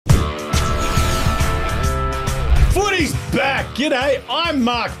back. G'day, I'm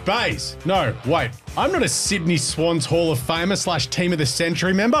Mark Bays. No, wait, I'm not a Sydney Swans Hall of Famer / Team of the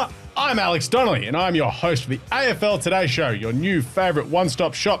Century member. I'm Alex Donnelly, and I'm your host for the AFL Today Show, your new favourite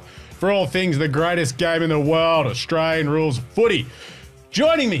one-stop shop for all things the greatest game in the world, Australian rules footy.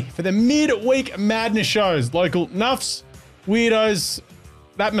 Joining me for the Midweek Madness shows, local nuffs, weirdos.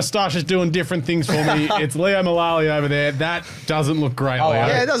 That moustache is doing different things for me. It's Leo Mullaly over there. That doesn't look great, Leo.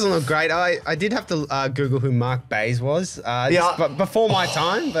 Yeah, it doesn't look great. I did have to Google who Mark Bays was. But before my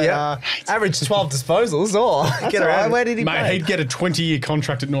time. But average 12 disposals. Get around. Where did he play? He'd get a 20-year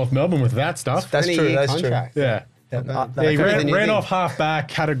contract at North Melbourne with that stuff. That's true. That's contract. true. Yeah. He He ran off half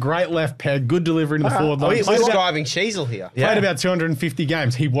back, had a great left peg, good delivery to the forward line. He's driving Sheasel here. Played about 250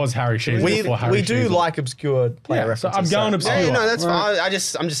 games. He was Harry Sheasel before Harry We do Sheasel. like obscure player references. So I'm going obscure. Yeah, no, that's fine.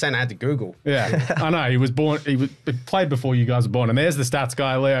 I'm just saying I had to Google. Yeah, I know. He played before you guys were born. And there's the stats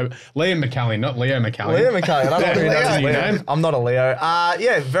guy, Liam McAllion, not Leo McAllion. Leo McAllion. I'm not a Leo.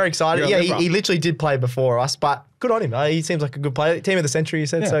 Yeah, very excited. You're a Yeah, he literally did play before us, but good on him. He seems like a good player. Team of the century, he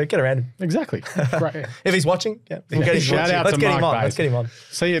said, so get around him. Exactly. Right. If he's watching, we'll get him. Shout out Let's to get Mark him on. Bays. Let's get him on.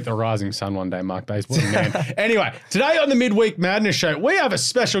 See you at the Rising Sun one day, Mark Bays. What a man. Anyway, today on the Midweek Madness show, we have a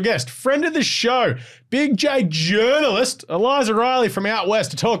special guest, friend of the show, Big J journalist, Eliza Rielly from out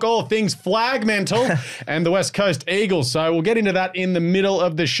west to talk all things Fremantle and the West Coast Eagles. So we'll get into that in the middle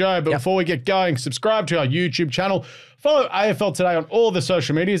of the show. But before we get going, subscribe to our YouTube channel. Follow AFL Today on all the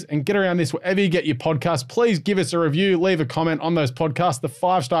social medias and get around this wherever you get your podcasts. Please give us a review, leave a comment on those podcasts. The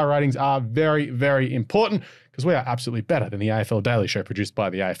 5-star ratings are very, very important because we are absolutely better than the AFL Daily Show produced by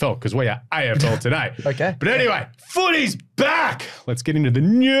the AFL because we are AFL Today. Okay. But anyway, footy's back. Let's get into the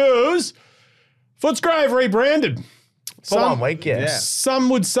news. Footscray rebranded. For 1 week, yeah. Some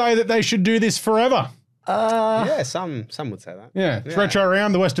would say that they should do this forever. Some would say that. Yeah. Retro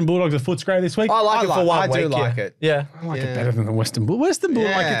round, the Western Bulldogs are Footscray this week. I like it for 1 week. I do like it. Yeah. I like it better than the Western Bulldogs. Western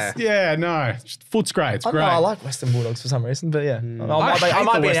Bulldogs, just Footscray. It's great. I like Western Bulldogs for some reason, but yeah. I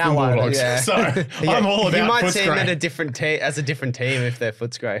might be an outlier. Bulldogs, Yeah. so I'm all about You might Footscray. see him at a different as a different team if they're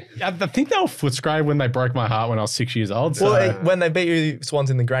Footscray. I think they were Footscray when they broke my heart when I was 6 years old. So. Well, when they beat you Swans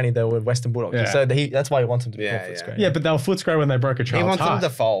in the granny, they were Western Bulldogs. Yeah. So that's why he wants them to be Yeah, called Footscray. yeah, but they were Footscray when they broke a He child's wants heart. them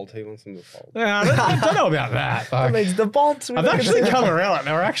to fold. Yeah, I don't know about that. That means the bonds. I've actually come around.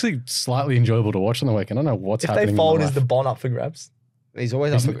 They were actually slightly enjoyable to watch on the weekend. I don't know what's If happening. they fold, in my is the life. bond up for grabs? He's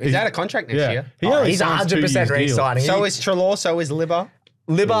always up. He's out of contract next year. He only He's signs 2 years 100% deal. re-signing. So is Trelaw, so is Libba.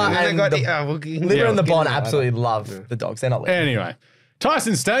 Libba And and they got Libba and the Bond absolutely love the Dogs. They're not leaving. Anyway,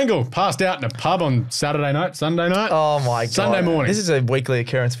 Tyson Stengel passed out in a pub on Sunday night. Oh my God. Sunday morning. This is a weekly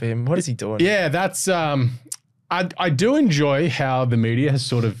occurrence for him. What is he doing? Yeah, that's. I do enjoy how the media has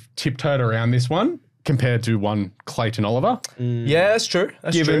sort of tiptoed around this one compared to one Clayton Oliver. Yeah, that's true.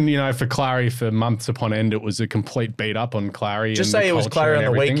 That's Given, true. for Clary for months upon end, it was a complete beat up on Clary. Just and say the it was culture Clary and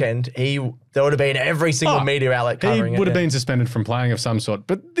on the everything. weekend. There would have been every single media outlet covering He it. would have been suspended from playing of some sort.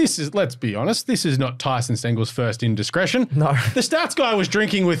 But this is, let's be honest, this is not Tyson Stengel's first indiscretion. No. The stats guy was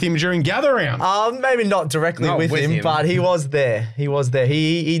drinking with him during gather round. Maybe not directly with him, but he was there.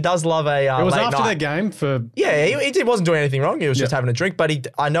 He does love a it was late after night. the game for... Yeah, he wasn't doing anything wrong. He was just having a drink. But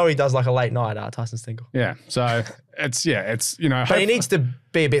I know he does like a late night, Tyson Stengel. Yeah, so it's But he needs to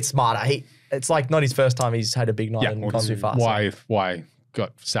be a bit smarter. It's like not his first time he's had a big night and gone too far. Why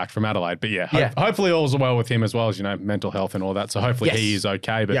got sacked from Adelaide. But hopefully all's well with him as well as, mental health and all that. So hopefully he is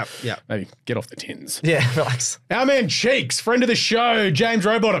okay. But maybe get off the tins. Yeah, relax. Our man Cheeks, friend of the show, James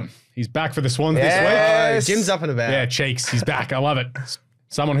Rowbottom. He's back for the Swans this week. Jim's up and about. Yeah, Cheeks, he's back. I love it.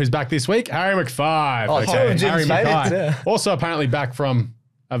 Someone who's back this week, Harry McFive. Oh, two of Jim's Harry favourites, McFive. yeah. Also apparently back from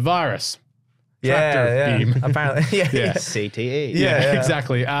a virus. Yeah. Beam. Apparently, yeah. CTE. Yeah,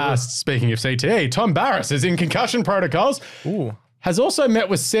 exactly. Speaking of CTE, Tom Barras is in concussion protocols. Ooh. Has also met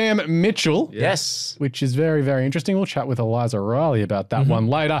with Sam Mitchell. Yes. Which is very, very interesting. We'll chat with Eliza Rielly about that one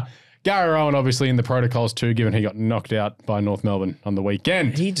later. Gary Rowan obviously in the protocols too, given he got knocked out by North Melbourne on the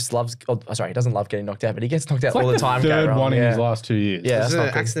weekend. He just loves, he doesn't love getting knocked out, but he gets knocked out all the time. It's like the third Gary one Rowan. in his last 2 years. Yeah, It that's was not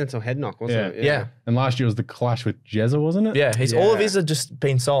an good. accidental head knock, wasn't it? Yeah. And last year was the clash with Jezza, wasn't it? Yeah, all of his have just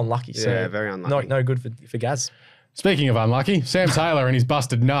been so unlucky. So Yeah, very unlucky. No good for Gaz. Speaking of unlucky, Sam Taylor and his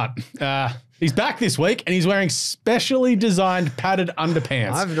busted nut. He's back this week and he's wearing specially designed padded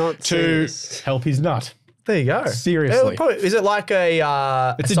underpants I've not seen to this. help his nut. There you go. Seriously. Is it like a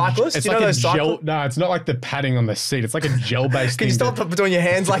cyclist? It's Do you like know a those gel. cyclists? No, it's not like the padding on the seat. It's like a gel-based Can you thing. stop between your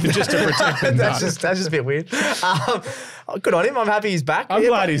hands like Just to protect the that's nut. just a bit weird. Oh, good on him. I'm happy he's back. I'm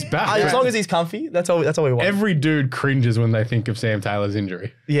glad he's back. As long as he's comfy, that's all we want. Every dude cringes when they think of Sam Taylor's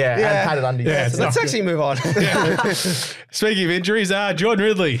injury. And padded undies. Yeah, So let's actually move on. Speaking of injuries, Jordan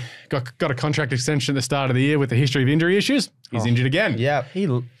Ridley got a contract extension at the start of the year with a history of injury issues. He's injured again. Yeah. He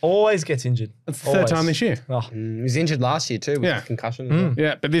always gets injured. That's the third time this year. Oh. He was injured last year too with concussion. As well.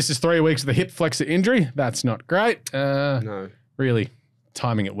 Yeah, but this is 3 weeks of the hip flexor injury. That's not great. No. Really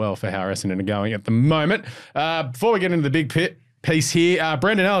timing it well for how Essendon are going at the moment. Before we get into the big piece here,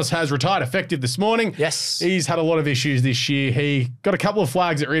 Brendan Ellis has retired effective this morning. Yes. He's had a lot of issues this year. He got a couple of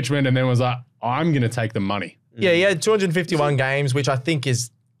flags at Richmond and then was like, I'm going to take the money. Yeah, he had 251 games, which I think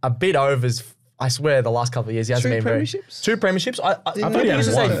is a bit over. I swear the last couple of years he hasn't been very... Two premierships? I thought he had used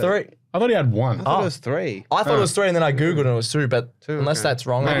to one. say 3. I thought he had 1. I thought it was 3. I thought it was 3 and then I Googled and it was 2, but unless that's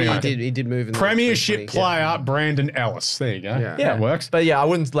wrong. Maybe He did move in the Premiership 2020. player, Brandon Ellis. There you go. Yeah. That works. But yeah, I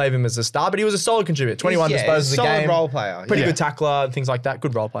wouldn't leave him as a star, but he was a solid contributor. 21 disposals a solid game. role player. Pretty Yeah. good tackler and things like that.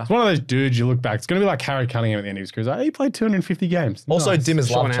 Good role player. One of those dudes you look back, it's going to be like Harry Cunningham at the end of his career. Like, he played 250 games. Also, Nice. Dimmer's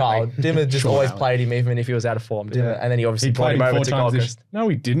Sean love child. Dimmer just Sean always Alley. played him even if he was out of form. Dimmer. And then he obviously He brought played him him over 4 to times Gold this. Coast. No,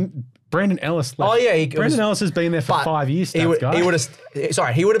 he didn't. Brandon Ellis left. Oh, yeah. Brandon Ellis has been there for 5 years. He would guy. have.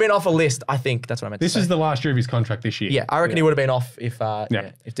 He would have been off a list. I think that's what I meant. This to say. is the last year of his contract this year. Yeah, I reckon he would have been off if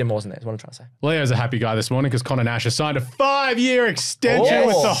Dimmer wasn't there. Is what I'm trying to say. Leo's a happy guy this morning because Connor Nash has signed a 5-year extension Oh.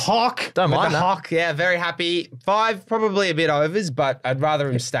 with the Hawk. Don't With mind the that. Hawk, yeah, very happy. 5, probably a bit overs, but I'd rather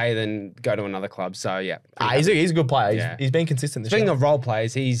him stay than go to another club. So, yeah. He's a good player. Yeah. He's been consistent this Speaking year. of role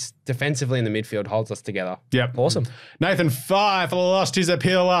players, he's defensively in the midfield, holds us together. Yep. Awesome. Nathan Fyfe lost his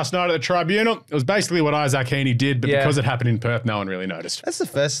appeal last night at the tribunal. It was basically what Isaac Heaney did, but Yeah. because it happened in Perth, no one really noticed. That's the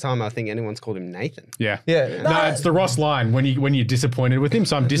first time I think anyone's called him Nathan. Yeah. Yeah. No, it's the Ross line when you're disappointed with him.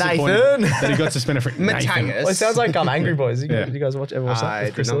 So I'm disappointed Nathan. that he got suspended for Matthias. Nathan. Well, it sounds like Angry Boys. Yeah. You guys ever watch I that?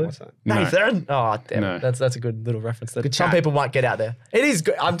 did Chris not Lilly? watch that. No. Nathan. Oh, damn. No. That's a good little reference. That Good some chat. people might get out there. It is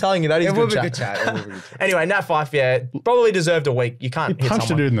good. I'm telling you, that is It will good be chat. good chat. It will be good chat. Anyway, Nat Fyfe, yeah, probably deserved a week. You can't hit Punched a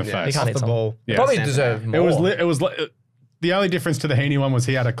someone. dude in the Yeah, face. You can't hit the someone. ball. Yeah. Probably Stand deserved It more. was the only difference to the Heaney one was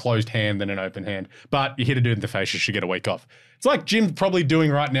he had a closed hand than an open hand. But you hit a dude in the face, you should get a week off. It's like Jim's probably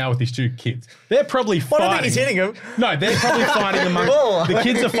doing right now with his 2 kids. They're probably I fighting. don't think he's hitting him. No, they're probably fighting amongst Whoa. the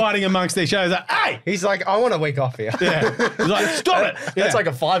kids are fighting amongst each other. He's like, hey! He's like, I want a week off here. Yeah. He's like, stop it. Yeah. That's like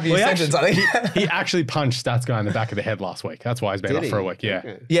a 5-year Well, he sentence, I think. He actually punched Stats guy in the back of the head last week. That's why he's been Did off he? for a week. Yeah.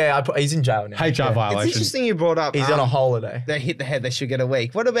 Okay. Yeah, he's in jail now. HR It's violation. interesting you brought up. He's on a holiday. They hit the head, they should get a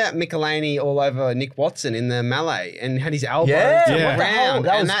week. What about McAllion all over Nick Watson in the melee and had his elbow Yeah, what the hell? round?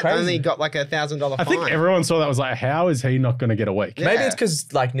 That and was that crazy. only got like $1,000 fine. I think everyone saw that was like, how is he not going to get a week? Yeah. Maybe it's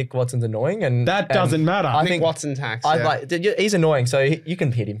because like Nick Watson's annoying and That doesn't matter. I Nick think Watson tax. I'd yeah. like he's annoying, so you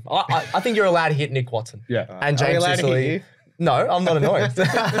can hit him. I think you're allowed to hit Nick Watson. Yeah. And Are we James allowed to hit Sicily. you? No, I'm not annoying. Wow,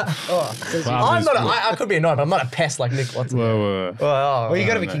 I'm not. this- I could be annoying, but I'm not a pest like Nick Watson. Whoa. Well, Well, you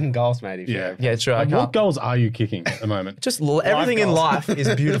got to be no. kicking goals, mate. If Yeah. you yeah, true. I Like, can't. what goals are you kicking at the moment? Just everything in goals. life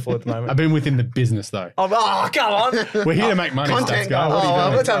is beautiful at the moment. I've been within the business though. Oh, come on. We're here to make money, Content Stats guy. goals. What are you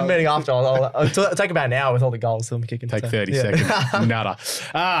doing? Let's have a meeting after. It'll take about an hour with all the goals I'm kicking. Take so, 30 yeah. seconds.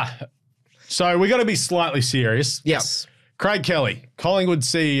 Nada. So we got to be slightly serious. Yes. Craig Kelly, Collingwood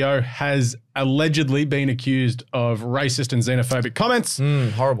CEO, has allegedly been accused of racist and xenophobic comments.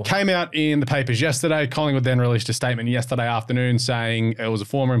 Horrible. Came out in the papers yesterday. Collingwood then released a statement yesterday afternoon saying it was a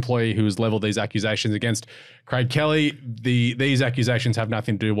former employee who has leveled these accusations against Craig Kelly. These accusations have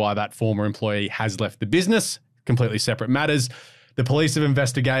nothing to do why that former employee has left the business. Completely separate matters. The police have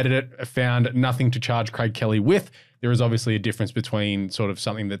investigated it, found nothing to charge Craig Kelly with. There is obviously a difference between sort of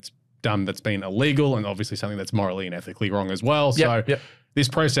something that's done that's been illegal and obviously something that's morally and ethically wrong as well. Yep, So this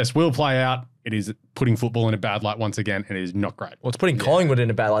process will play out. It is putting football in a bad light once again, and it is not great. Well, it's putting Collingwood in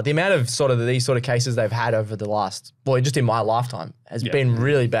a bad light. The amount of these sort of cases they've had over the last, just in my lifetime, has been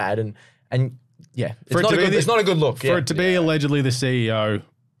really bad. And yeah, it's not a good look. For it to be allegedly the CEO,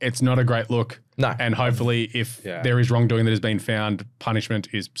 it's not a great look. No. And hopefully if there is wrongdoing that has been found, punishment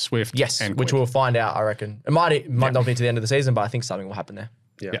is swift. Yes, and which quick. we'll find out, I reckon. It might not be to the end of the season, but I think something will happen there.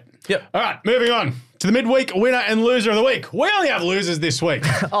 Yeah. Yep. All right, moving on to the midweek winner and loser of the week. We only have losers this week.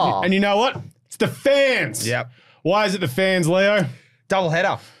 Aw. And you know what? It's the fans. Yep. Why is it the fans, Leo? Double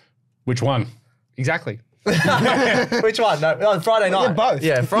header. Which one? Exactly. Which one? No, Friday night. Yeah, both.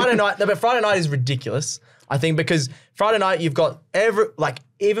 Yeah, Friday night. No, but Friday night is ridiculous. I think because Friday night you've got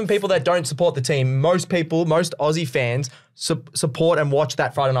even people that don't support the team, most Aussie fans support and watch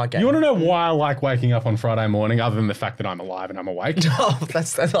that Friday night game. You want to know why I like waking up on Friday morning, other than the fact that I'm alive and I'm awake? Oh,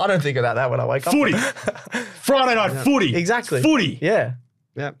 that's I don't think about that when I wake up. Footy. Friday night footy. Exactly. Footy. Yeah.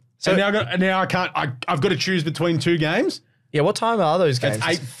 Yep. So now I can't. I've got to choose between two games. Yeah, what time are those games?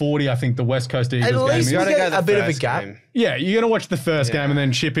 It's 8:40, I think, the West Coast Eagles At game. least You we gotta get go a bit of a gap. Yeah, you're going to watch the first game and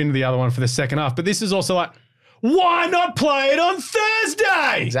then chip into the other one for the second half. But this is also like, why not play it on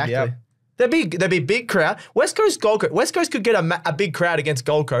Thursday? Exactly. Yep. There'd be a big crowd. West Coast could get a big crowd against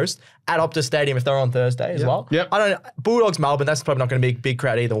Gold Coast at Optus Stadium if they're on Thursday as well. Yep. I don't. Bulldogs Melbourne. That's probably not going to be a big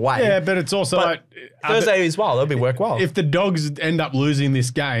crowd either way. Yeah, but it's also like Thursday as well. That'll be work well. If the Dogs end up losing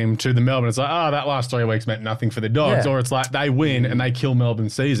this game to the Melbourne, it's like, that last 3 weeks meant nothing for the Dogs. Yeah. Or it's like they win and they kill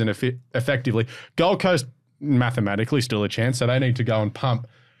Melbourne's season effectively. Gold Coast, mathematically, still a chance, so they need to go and pump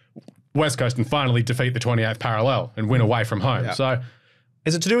West Coast and finally defeat the 28th parallel and win away from home. Yeah. So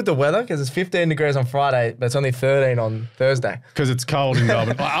is it to do with the weather? Because it's 15 degrees on Friday, but it's only 13 on Thursday. because it's cold in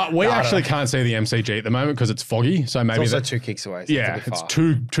Melbourne. We actually can't see the MCG at the moment because it's foggy. So maybe It's also 2 kicks away. So yeah, it's a bit it's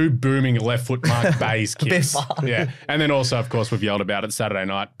far. two booming left foot mark bays kicks. far. Yeah, and then also, of course, we've yelled about it Saturday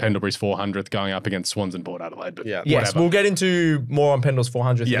night. Pendlebury's 400th going up against Swans and Port Adelaide. But Yeah. Yes, whatever. we'll get into more on Pendle's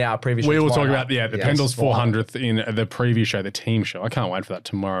 400th in our previous We show will talk tomorrow about the Yes, Pendle's 400th. 400th in the preview show, the team show. I can't wait for that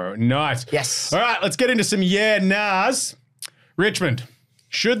tomorrow night. Yes. All right, let's get into some nahs. Richmond.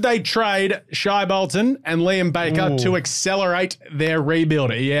 Should they trade Shai Bolton and Liam Baker to accelerate their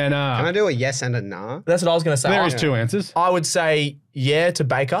rebuild? Can I nah. do a yes and a nah? That's what I was going to say. There is two answers. I would say yeah to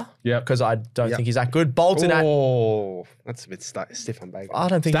Baker. Yep. Because I don't think he's that good. Bolton, Oh, that's a bit stiff on Baker. I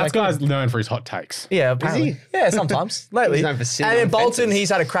don't think That he's guy's known for his hot takes. Yeah, apparently. he? Yeah, sometimes. Lately. He's known for sitting and then on Bolton, fences. he's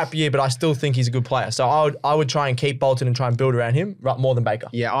had a crap year, but I still think he's a good player. So I would try and keep Bolton and try and build around him more than Baker.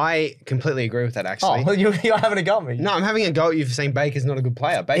 Yeah, I completely agree with that, actually. Oh, you're having a go at me. No, I'm having a go at you for saying Baker's not a good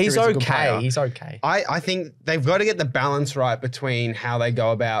player. Baker he's is a good okay. player. He's okay. I think they've got to get the balance right between how they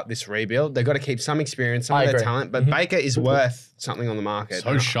go about this rebuild. They've got to keep some experience, some I of their agree. talent, but Baker is worth something on the market.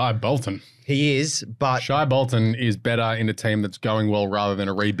 So Shai Bolton. He is, but Shai Bolton is better in a team that's going well rather than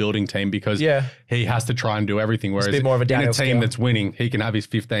a rebuilding team because he has to try and do everything. Whereas bit more of a in a downhill team scale. that's winning, he can have his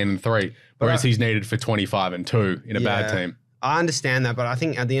 15-3, whereas he's needed for 25-2 in a bad team. I understand that, but I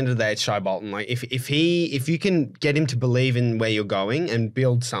think at the end of the day, it's Shai Bolton. Like if you can get him to believe in where you're going and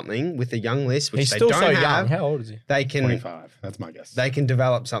build something with a young list, which He's they still don't so have, young. How old is he? they can 25, that's my guess. they can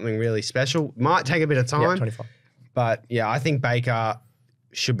develop something really special. Might take a bit of time, Yeah, 25. but yeah, I think Baker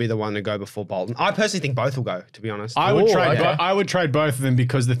should be the one to go before Bolton. I personally think both will go, to be honest. I would trade. okay. I would trade both of them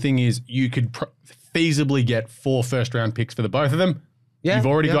because the thing is, you could feasibly get 4 first-round picks for the both of them. Yeah, You've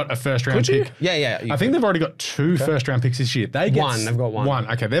already yeah. got a first-round Could you? pick. Yeah. I think they've already got 2 first-round picks this year. They get One, they've got one.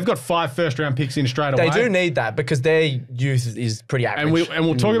 Okay, they've got 5 first-round picks in straight away. They do need that because their youth is pretty average. And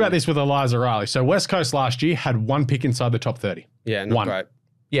we'll talk about this with Eliza Rielly. So West Coast last year had 1 pick inside the top 30. Yeah, not One. great.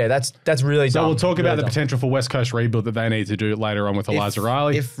 Yeah, that's really dumb. So we'll talk about Really the dumb. potential for West Coast rebuild that they need to do later on with Eliza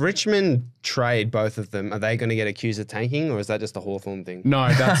Rielly. If Richmond trade both of them, are they going to get accused of tanking, or is that just a Hawthorn thing? No,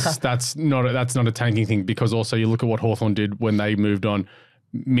 that's not a tanking thing because also you look at what Hawthorn did when they moved on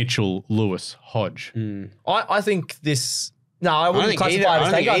Mitchell, Lewis, Hodge. I think this. No, I wouldn't think classify it as either- I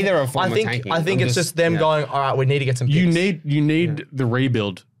don't think tanking. either of them I are think tanking. I think I'm it's just- just them yeah. going. All right, we need to get some. You picks." need the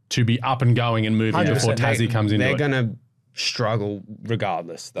rebuild to be up and going and moving 100%. before Tassie comes into They're it. going to struggle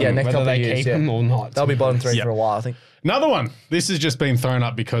regardless. Yeah, next whether couple they of years, keep yeah. them or not. They'll be bottom 3 Yep. for a while. I think. Another one. This has just been thrown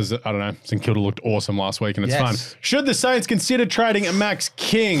up because, I don't know, St Kilda looked awesome last week and it's Yes. fun. Should the Saints consider trading Max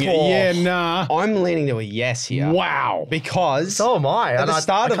King? Oh. Yeah, nah. I'm leaning to a yes here. Wow. Because So am I. at And the I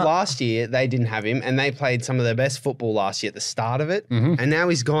start of can't- last year, they didn't have him, and they played some of their best football last year at the start of it. Mm-hmm. And now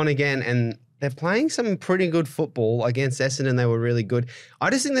he's gone again, and they're playing some pretty good football against Essendon. They were really good. I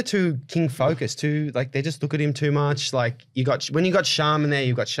just think they're too king focused. They just look at him too much. Like when you got Sharman there,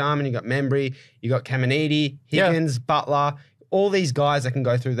 you've got Sharman, you got Membry, you got Caminiti, Higgins, Butler, all these guys that can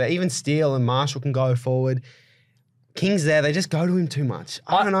go through there. Even Steele and Marshall can go forward. King's there. They just go to him too much.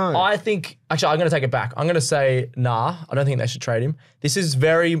 I don't know. I think actually I'm going to take it back. I'm going to say nah. I don't think they should trade him. This is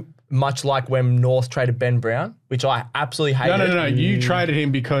very much like when North traded Ben Brown, which I absolutely hated. No. You traded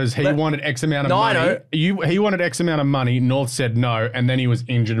him because he wanted X amount of No, I money. know. He wanted X amount of money. North said no, and then he was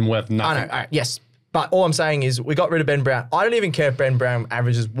injured and worth I nothing. know. Yes. But all I'm saying is we got rid of Ben Brown. I don't even care if Ben Brown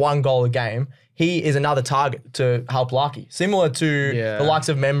averages 1 goal a game. He is another target to help Larky. Similar to the likes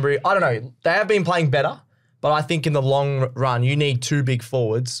of Membry. I don't know. They have been playing better, but I think in the long run, you need 2 big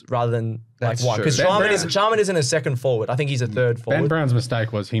forwards rather than That's one. true. Because Ben Sharman isn't a second forward. I think he's a third Ben forward. Brown's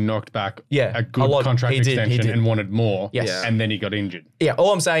mistake was he knocked back Yeah, a a good lot. contract He did, he extension did. and wanted more. Yes. Yeah. And then he got injured. Yeah,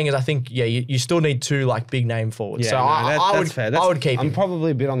 all I'm saying is I think, you still need 2 like big name forwards. so I would that's fair. I would keep I'm him.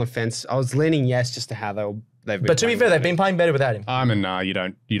 probably a bit on the fence. I was leaning yes just to how they've been But to be playing fair, they've without been playing better without him. I'm a nah. You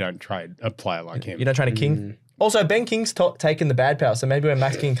don't trade a player like him. You don't trade a king? Also, Ben King's taken the bad power, so maybe when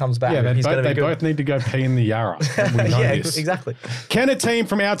Max King comes back, Yeah, he's going to be they good. both need to go pee in the Yarra. We know Yeah, this. exactly. Can a team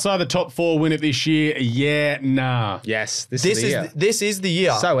from outside the top 4 win it this year? Yeah, nah. Yes, this This is the year. this is the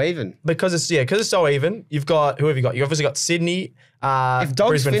year. So even. Because it's so even. You've got who have you got? You've obviously got Sydney. If Dogs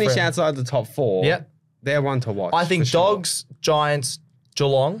Brisbane, finish Fred. outside the top 4, Yep. they're one to watch. I think for sure. Dogs, Giants,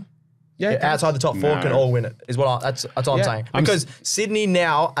 Geelong. Yeah, Outside the top 4 No. can all win it. Is what that's all I'm saying. Because Sydney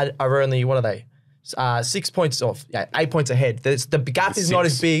now are only what are they? 6 points off. Yeah, 8 points ahead. The gap is not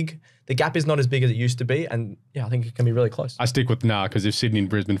as big. The gap is not as big as it used to be, and yeah, I think it can be really close. I stick with nah because if Sydney and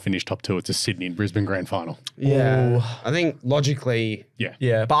Brisbane finish top 2, it's a Sydney and Brisbane grand final. Yeah. Ooh. I think logically,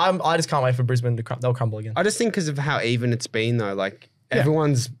 Yeah, but I just can't wait for Brisbane to they'll crumble again. I just think because of how even it's been though, like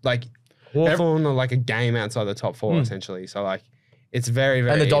everyone's like Hawthorn are like a game outside the top 4 essentially. So like it's very,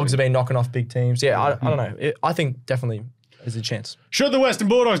 very And the Dogs even. have been knocking off big teams. Yeah, I don't know. I think definitely there's a chance. Should the Western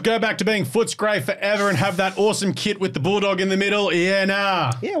Bulldogs go back to being Footscray forever and have that awesome kit with the Bulldog in the middle? Yeah,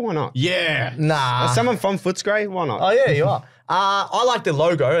 nah. Yeah, why not? Yeah. Nah. As someone from Footscray, why not? Oh yeah, you are. I like the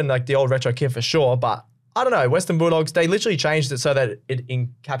logo and like the old retro kit for sure, but I don't know. Western Bulldogs, they literally changed it so that it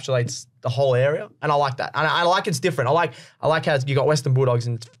encapsulates the whole area, and I like that. And I like it's different. I like how you got Western Bulldogs,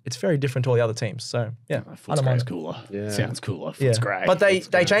 and it's very different to all the other teams. So yeah, I don't mind Footscray's it. cooler. Yeah. Sounds cooler. Yeah. Footscray. But they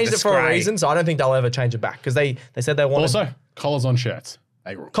changed it for a Footscray. reason, so I don't think they'll ever change it back because they said they wanted Also, collars on shirts.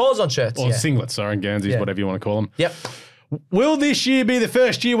 They rule. collars on shirts. Or Yeah. singlets, sorry, Guernseys, Yeah. whatever you want to call them. Yep. Will this year be the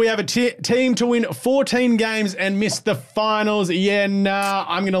first year we have a team to win 14 games and miss the finals? Yeah, nah.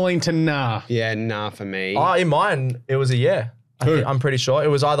 I'm going to lean to nah. Yeah, nah for me. In mine, it was a yeah. Who? I'm pretty sure it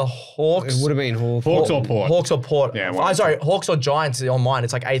was either Hawks. It would have been Hawthorn. Hawks or Port? Hawks or Port. Yeah, one. Sorry, Hawks or Giants on mine.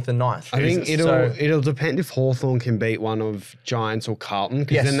 It's like 8th and 9th. I think So- it'll depend if Hawthorn can beat one of Giants or Carlton,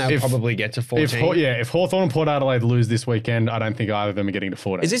 because Yes. then they'll If- probably get to 14. If Hawthorn and Port Adelaide lose this weekend, I don't think either of them are getting to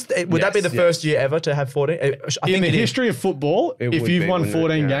 14. Is this? Would that be the Yes, first year ever to have 14? I in think the it is. history of football, It if would you've be, won wouldn't it?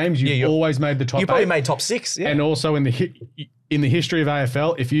 14 Yeah. games, you've always made the top You probably 8. made top 6. Yeah. And also in the history of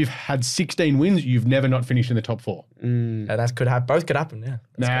AFL, if you've had 16 wins, you've never not finished in the top 4. And that could happen. Both could happen. Yeah.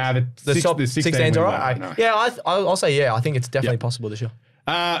 Nah, The top 16's wins all won't, right. no. Yeah, I'll say yeah. I think it's definitely possible this year.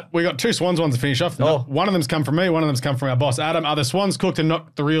 We got 2 Swans ones to finish off. Oh. One of them's come from me, one of them's come from our boss, Adam. Are the Swans cooked and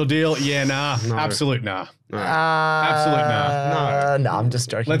not the real deal? Yeah, nah. Absolute nah. Absolute nah. No, I'm just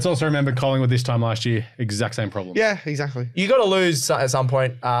joking. Let's also remember Collingwood this time last year, exact same problem. Yeah, exactly. You got to lose at some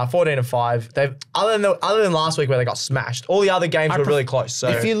point. 14-5. They've other than last week where they got smashed. All the other games were really close. So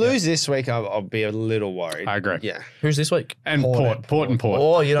If you lose this week, I'll be a little worried. I agree. Yeah. who's this week? And Port and Port.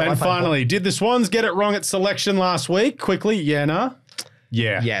 Oh, you know, I and find finally, did the Swans get it wrong at selection last week? Quickly, yeah, nah.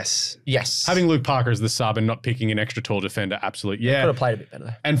 Yeah. Yes. Yes. Having Luke Parker as the sub and not picking an extra tall defender, absolute yeah. could have played a bit better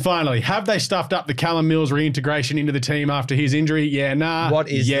there. And finally, have they stuffed up the Callum Mills reintegration into the team after his injury? Yeah, nah. What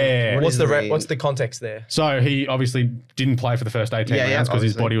is yeah? the- What's is the what's the context there? So he obviously didn't play for the first 18 Yeah, rounds because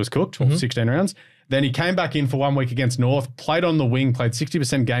his obviously. body was cooked, or 16 rounds. Then he came back in for 1 week against North, played on the wing, played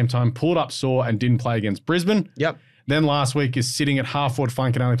 60% game time, pulled up sore and didn't play against Brisbane. Yep. Then last week is sitting at half forward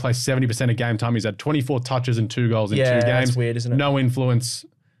flank and only plays 70% of game time. He's had 24 touches and 2 goals in 2 games. That's weird, isn't it? No influence.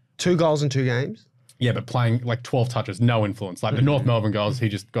 2 goals in 2 games. Yeah, but playing like 12 touches, no influence. Like the North Melbourne goals, he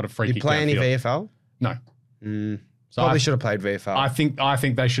just got a free Did kick he play any downfield. VFL? No. So Probably should have played VFL. I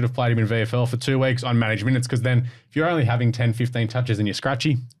think they should have played him in VFL for 2 weeks on managed minutes, because then if you're only having 10, 15 touches and you're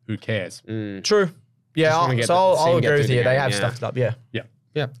scratchy, who cares? True. Yeah, wanna get I'll see him get agree with through you. the They game, have yeah. stuffed it up. Yeah. Yeah.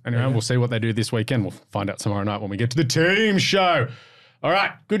 yeah. Anyway, we'll see what they do this weekend. We'll find out tomorrow night when we get to the team show. All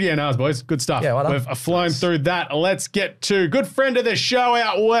right. Good year, Nars, boys. Good stuff. Yeah, well done. We've flown through that. Let's get to good friend of the show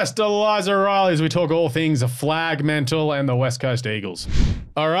out west, Eliza Rielly, as we talk all things Fremantle and the West Coast Eagles.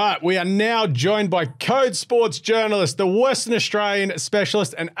 All right. We are now joined by Code Sports journalist, the Western Australian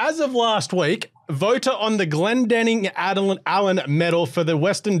specialist, and as of last week, voter on the Glendenning Allen Medal for the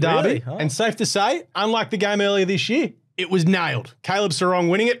Western Derby. Really? Oh. And safe to say, unlike the game earlier this year, it was nailed. Caleb Sarong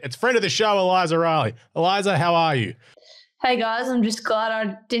winning it. It's friend of the show, Eliza Rielly. Eliza, how are you? Hey guys, I'm just glad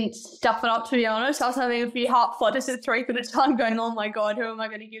I didn't stuff it up, to be honest. I was having a few heart flutters at 3 at a time going, oh my God, who am I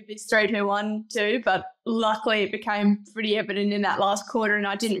going to give this 3-2-1 to? But luckily it became pretty evident in that last quarter and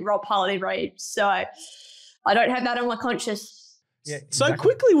I didn't rob Harley Reid. So I don't have that on my conscience. Yeah. So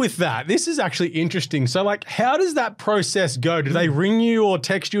quickly with that, this is actually interesting. So like, how does that process go? Do they ring you or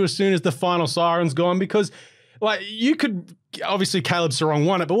text you as soon as the final siren's gone? Because like you could, obviously Caleb Sarong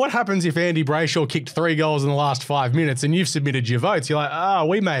won it, but what happens if Andy Brayshaw kicked 3 goals in the last 5 minutes and you've submitted your votes? You're like,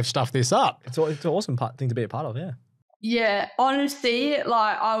 we may have stuffed this up. It's an awesome thing to be a part of, yeah. Yeah, honestly,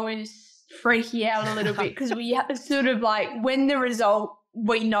 like I was freaking out a little bit because we sort of like when the result,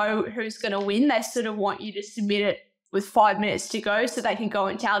 we know who's going to win, they sort of want you to submit it with 5 minutes to go so they can go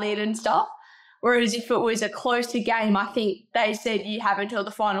and tally it and stuff. Whereas if it was a closer game, I think they said you have until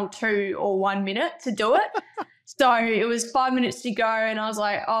the final 2 or 1 minute to do it. So it was 5 minutes to go, and I was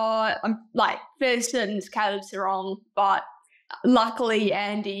like, oh, I'm like, fairly certain Caleb's wrong, but luckily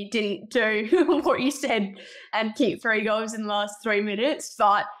Andy didn't do what you said and kick 3 goals in the last 3 minutes.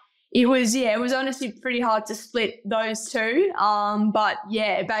 But it was honestly pretty hard to split those two. But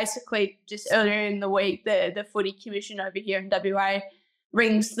yeah, basically just earlier in the week, the footy commission over here in WA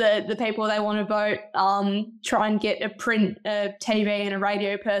rings the people they want to vote, try and get a print, a TV and a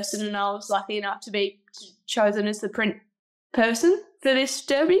radio person, and I was lucky enough to be chosen as the print person for this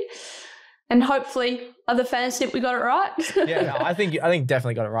derby. And hopefully other fans think we got it right. Yeah, I think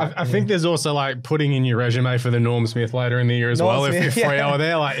definitely got it right. I think there's also like putting in your resume for the Norm Smith later in the year as well. If Freo are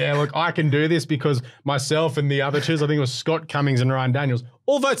there, like, yeah, look, I can do this because myself and the other two, I think it was Scott Cummings and Ryan Daniels,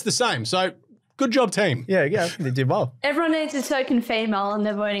 all votes the same. So good job, team. Yeah, they did well. Everyone needs a token female on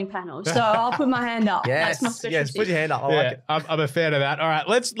their voting panel, so I'll put my hand up. Yes, that's my specialty. put your hand up. I like it. I'm a fan of that. All right,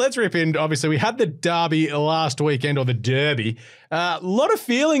 let's rip in. Obviously, we had the derby last weekend, or the derby. A lot of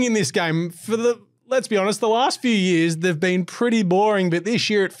feeling in this game. Let's be honest, the last few years they've been pretty boring, but this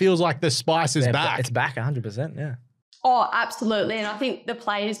year it feels like the spice is back. It's back 100%. Yeah. Oh, absolutely. And I think the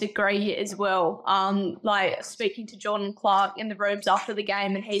players agree as well. Like speaking to Jordan Clark in the rooms after the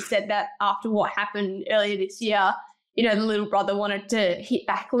game, and he said that after what happened earlier this year, you know, the little brother wanted to hit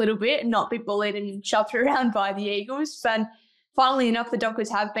back a little bit and not be bullied and shoved around by the Eagles. But funnily enough, the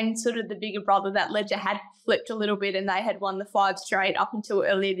Dockers have been sort of the bigger brother. That ledger had flipped a little bit, and they had won the 5 straight up until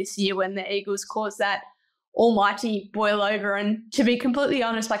earlier this year when the Eagles caused that almighty boil over. And to be completely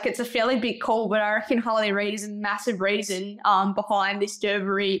honest, like, it's a fairly big call, but I reckon Harley Reid is a massive reason behind this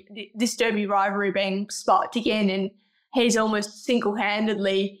derby rivalry being sparked again, and he's almost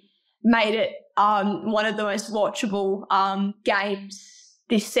single-handedly made it one of the most watchable games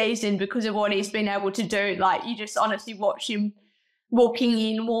this season because of what he's been able to do. Like, you just honestly watch him walking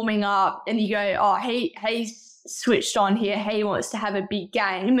in, warming up, and you go, oh, he's switched on here. He wants to have a big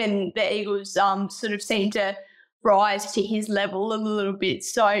game, and the Eagles sort of seem to rise to his level a little bit.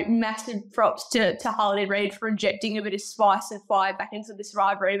 So massive props to Harley Reid for injecting a bit of spice and fire back into this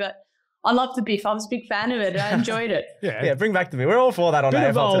rivalry. But I love the biff. I was a big fan of it. I enjoyed it. Yeah, bring back the beef. We're all for that on bit AFL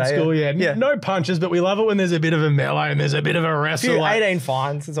of old today. school, yeah. No punches, but we love it when there's a bit of a mellow and there's a bit of a wrestle. 18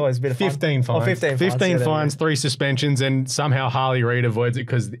 fines. It's always a bit of fun. 15 fines. 15 fines, 3 suspensions, and somehow Harley Reid avoids it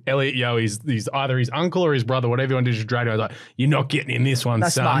because Elliot Yeo is either his uncle or his brother, whatever you want to just drag. I was like, you're not getting in this one,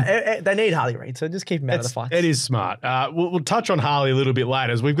 That's son. smart. They need Harley Reid, so just keep him out of the fights. It is smart. We'll touch on Harley a little bit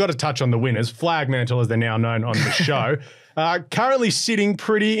later, as we've got to touch on the winners. Flag Mantle, as they're now known on the show. Currently sitting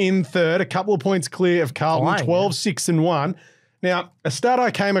pretty in third, a couple of points clear of Carlton, 12-6-1. Now, a stat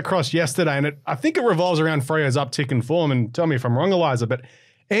I came across yesterday, and I think it revolves around Freo's uptick in form, and tell me if I'm wrong, Eliza, but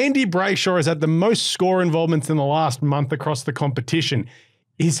Andy Brayshaw has had the most score involvements in the last month across the competition.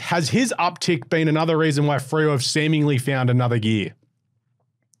 Has his uptick been another reason why Freo have seemingly found another gear?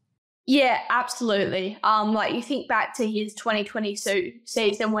 Yeah, absolutely. Like, you think back to his 2022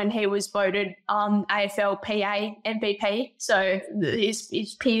 season when he was voted AFL PA MVP. So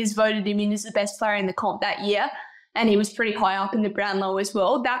his peers voted him in as the best player in the comp that year, and he was pretty high up in the Brownlow as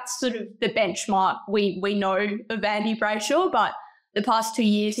well. That's sort of the benchmark we know of Andy Brayshaw, but the past 2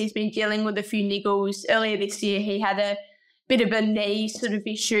 years he's been dealing with a few niggles. Earlier this year he had a bit of a knee sort of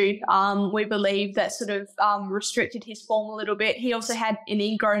issue, we believe, that sort of restricted his form a little bit. He also had an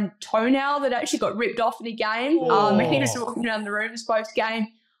ingrown toenail that actually got ripped off in a game. And he was walking around the rooms post-game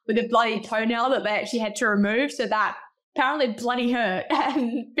with a bloody toenail that they actually had to remove. So that apparently bloody hurt.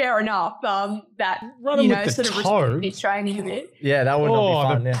 And fair enough, that, Running you know, with the sort of toe. restricted his training a bit. Yeah, that would not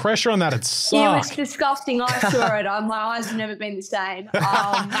be fun. The pressure on that, it sucks. It was disgusting. I saw it. My eyes have never been the same.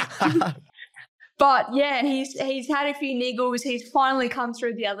 But yeah, he's had a few niggles. He's finally come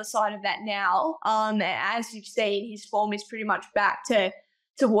through the other side of that now. As you've seen, his form is pretty much back to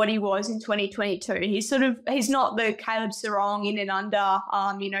what he was in 2022. He's not the Caleb Sarong in and under,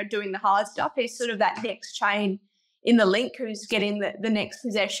 doing the hard stuff. He's sort of that next chain in the link who's getting the next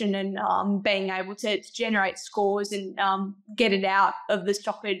possession and being able to generate scores and get it out of the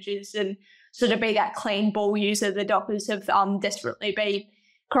stoppages and sort of be that clean ball user the Dockers have desperately been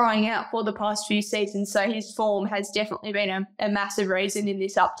crying out for the past few seasons. So his form has definitely been a massive reason in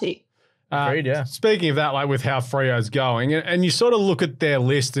this uptick. Agreed, yeah. Speaking of that, like with how Freo's going, and you sort of look at their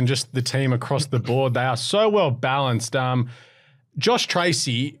list and just the team across the board, they are so well balanced. Josh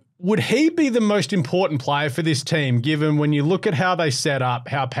Tracy, would he be the most important player for this team, given when you look at how they set up,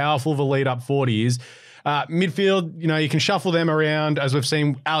 how powerful the lead up 40 is? Midfield, you can shuffle them around. As we've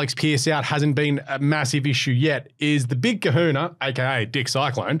seen, Alex Pearce out hasn't been a massive issue yet. Is the big kahuna, aka Dick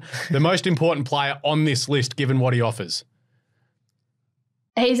Cyclone, the most important player on this list given what he offers?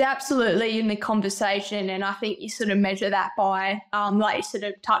 He's absolutely in the conversation, and I think you sort of measure that by, like you sort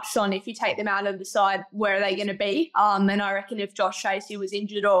of touched on, if you take them out of the side, where are they going to be? And I reckon if Josh Tracy was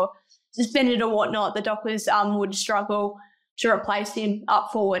injured or suspended or whatnot, the Dockers would struggle to replace him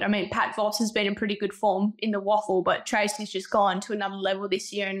up forward. I mean, Pat Voss has been in pretty good form in the waffle, but Tracy's just gone to another level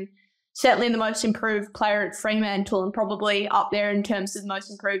this year, and certainly the most improved player at Fremantle, and probably up there in terms of most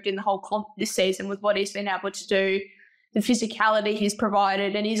improved in the whole comp this season with what he's been able to do, the physicality he's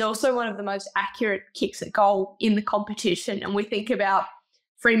provided, and he's also one of the most accurate kicks at goal in the competition. And we think about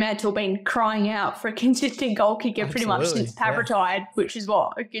Fremantle been crying out for a consistent goal kicker pretty much since Pat retired, which is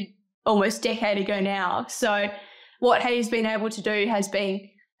what, a good almost decade ago now. So what he's been able to do has been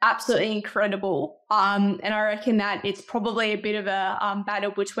absolutely incredible. And I reckon that it's probably a bit of a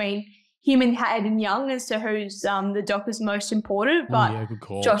battle between him and Hayden Young as to who's the Dockers most important. But good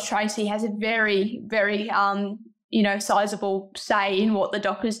call. Josh Tracy has a very, very sizable say in what the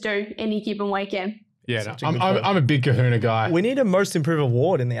Dockers do any given weekend. Yeah, no, I'm a big kahuna guy. We need a most improved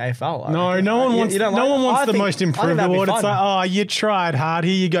award in the AFL. No one wants the most improved award. It's like, oh, you tried hard.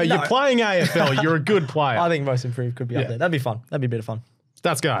 Here you go. No. You're playing AFL. You're a good player. I think most improved could be up there. That'd be fun. That'd be a bit of fun.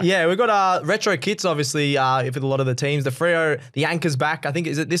 Let's go. Yeah, we've got retro kits, obviously, with a lot of the teams. The Freo, the anchor's back. I think,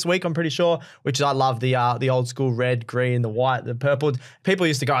 is it this week? I'm pretty sure, which I love the old school red, green, the white, the purple. People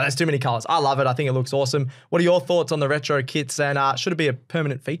used to go, oh, that's too many colours. I love it. I think it looks awesome. What are your thoughts on the retro kits, and should it be a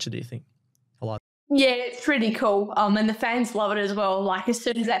permanent feature, do you think? Yeah, it's pretty cool. And the fans love it as well. Like, as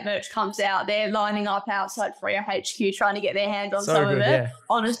soon as that merch comes out, they're lining up outside Freo HQ trying to get their hands on some of it. Yeah.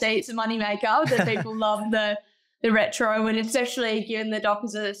 Honestly, it's a moneymaker that people love the retro, and especially given the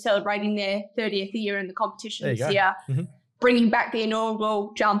Dockers are celebrating their 30th year in the competition this year, bringing back the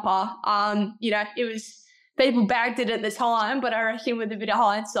inaugural jumper. It was, people bagged it at the time, but I reckon with a bit of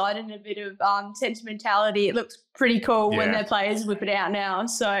hindsight and a bit of sentimentality, it looks pretty cool when their players whip it out now.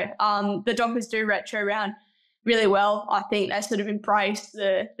 So the Dockers do retro around really well. I think they sort of embrace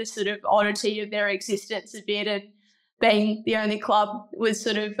the sort of oddity of their existence a bit, and being the only club with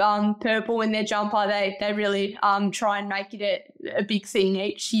sort of purple in their jumper, they really try and make it a big thing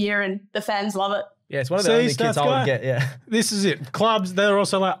each year, and the fans love it. Yeah, it's one of the only kits I would get, This is it. Clubs, they're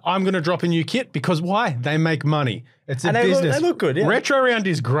also like, I'm going to drop a new kit because why? They make money. It's a business. They look good, yeah. Retro round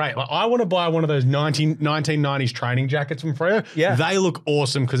is great. Like, I want to buy one of those 1990s training jackets from Freo. Yeah. They look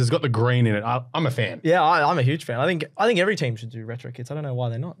awesome because it's got the green in it. I'm a fan. Yeah, I'm a huge fan. I think every team should do retro kits. I don't know why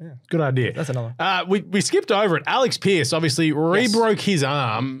they're not. Yeah. Good idea. That's another one. We skipped over it. Alex Pearce obviously re-broke his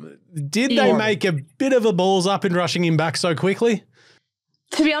arm. Did they make a bit of a balls up in rushing him back so quickly?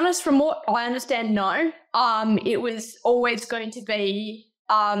 To be honest, from what I understand, no. It was always going to be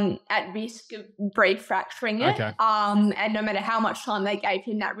at risk of refracturing it. Okay. And no matter how much time they gave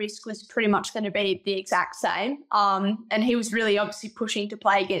him, that risk was pretty much going to be the exact same. And he was really obviously pushing to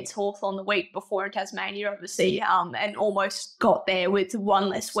play against Hawthorn the week before in Tasmania, obviously, and almost got there with one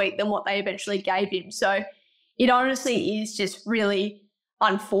less week than what they eventually gave him. So it honestly is just really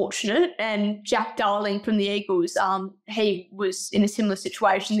unfortunate. And Jack Darling from the Eagles, he was in a similar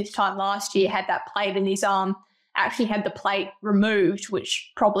situation this time last year, had that plate in his arm, actually had the plate removed,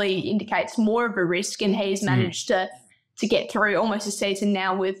 which probably indicates more of a risk, and he's managed to get through almost a season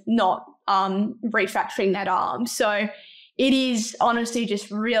now with not refracturing that arm. So it is honestly just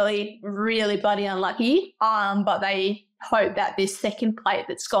really, really bloody unlucky, but they hope that this second plate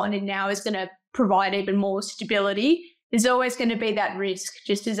that's gone in now is going to provide even more stability. There's always going to be that risk,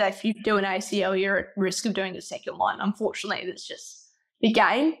 just as if you do an ACL, you're at risk of doing a second one. Unfortunately, that's just the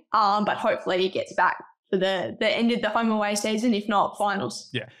game. But hopefully he gets back for the end of the home away season, if not finals.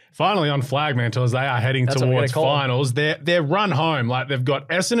 Yeah. Finally on Flagmantle, as they are heading towards finals, their run home. Like, they've got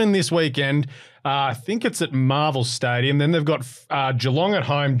Essendon this weekend. I think it's at Marvel Stadium. Then they've got Geelong at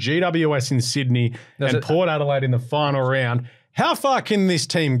home, GWS in Sydney, and Port Adelaide in the final round. How far can this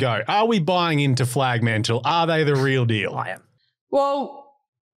team go? Are we buying into Flagmantle? Are they the real deal? I am. Well,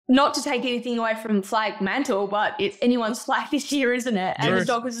 not to take anything away from Flagmantle, but it's anyone's flag this year, isn't it? And the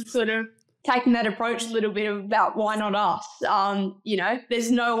Dockers have sort of taken that approach a little bit about why not us?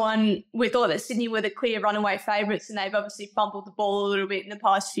 There's no one. We thought that Sydney were the clear runaway favourites, and they've obviously fumbled the ball a little bit in the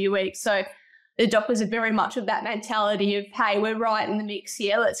past few weeks. So the Dockers are very much of that mentality of, hey, we're right in the mix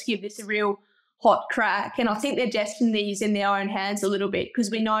here. Let's give this a real hot crack. And I think their destiny is in their own hands a little bit,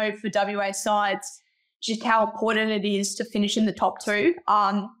 because we know for WA sides just how important it is to finish in the top two.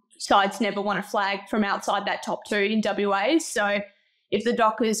 Sides never want to flag from outside that top two in WA. So if the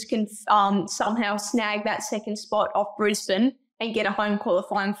Dockers can somehow snag that second spot off Brisbane and get a home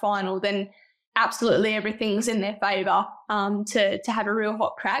qualifying final, then absolutely everything's in their favour to have a real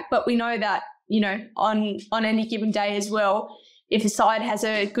hot crack. But we know that, on any given day as well, if a side has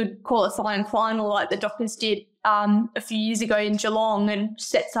a good qualifying final like the Dockers did a few years ago in Geelong and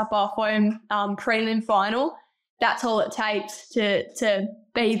sets up our home prelim final, that's all it takes to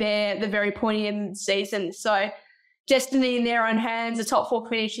be there at the very pointy end of the season. So destiny in their own hands, the top 4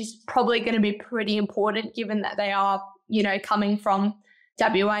 finish is probably going to be pretty important, given that they are, coming from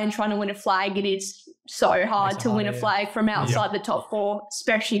WA and trying to win a flag. It is so hard to win a flag from outside the top 4,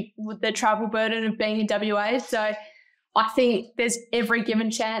 especially with the travel burden of being in WA. So I think there's every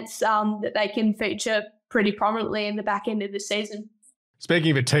given chance that they can feature pretty prominently in the back end of the season.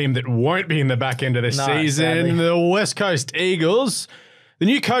 Speaking of a team that won't be in the back end of the season, sadly. the West Coast Eagles. The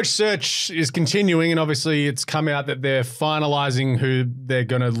new coach search is continuing, and obviously it's come out that they're finalising who they're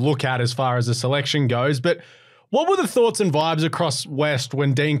going to look at as far as the selection goes. But what were the thoughts and vibes across West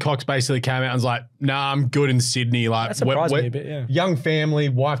when Dean Cox basically came out and was like, nah, I'm good in Sydney. Like, That surprised me a bit, yeah. Young family,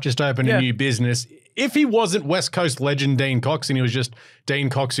 wife just opened a new business. If he wasn't West Coast legend Dean Cox and he was just Dean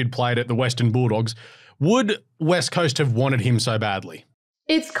Cox who'd played at the Western Bulldogs, would West Coast have wanted him so badly?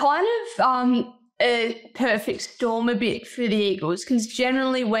 It's kind of a perfect storm a bit for the Eagles, because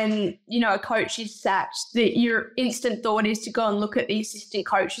generally when, a coach is sacked, your instant thought is to go and look at the assistant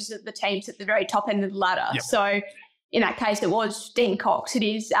coaches of the teams at the very top end of the ladder. Yep. So in that case, it was Dean Cox. It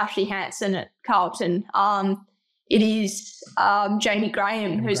is Ashley Hansen at Carlton. It is Jamie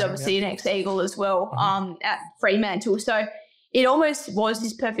Graham, who's obviously an ex-Eagle as well, at Fremantle. So it almost was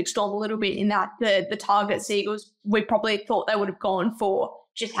this perfect storm a little bit, in that the targets Eagles we probably thought they would have gone for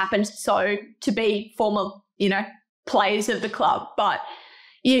just happened to be former, players of the club. But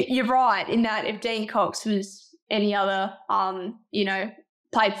you're right in that if Dean Cox was any other,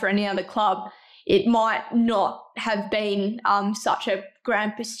 played for any other club, it might not have been such a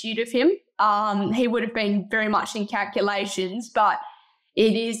grand pursuit of him. He would have been very much in calculations, but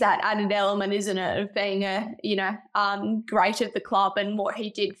it is that added element, isn't it, of being great of the club and what he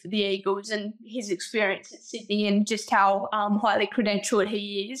did for the Eagles and his experience at Sydney and just how highly credentialed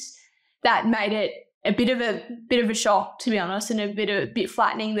he is. That made it a bit of a shock, to be honest, and a bit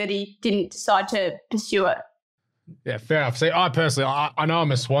flattening that he didn't decide to pursue it. Yeah, fair enough. See, I personally, I know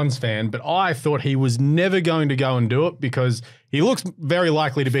I'm a Swans fan, but I thought he was never going to go and do it because he looks very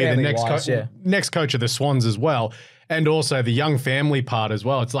likely to be the next coach of the Swans as well. And also the young family part as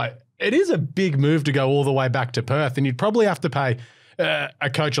well. It's like, it is a big move to go all the way back to Perth, and you'd probably have to pay a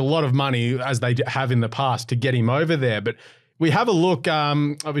coach a lot of money, as they have in the past, to get him over there. But we have a look,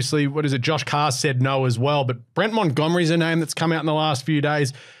 obviously, Josh Carr said no as well, but Brent Montgomery's a name that's come out in the last few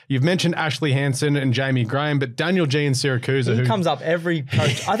days. You've mentioned Ashley Hansen and Jamie Graham, but Daniel G in Syracuse. He comes up every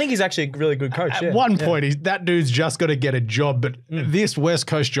coach. I think he's actually a really good coach. At one point, that dude's just got to get a job, but this West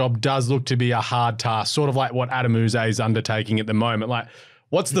Coast job does look to be a hard task, sort of like what Adam Uze is undertaking at the moment. Like,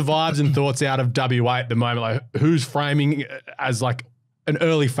 what's the vibes and thoughts out of WA at the moment? Like, who's framing as like an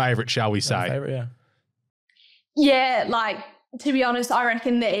early favourite, shall we say? Yeah, to be honest, I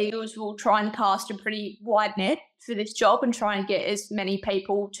reckon the Eagles will try and cast a pretty wide net for this job and try and get as many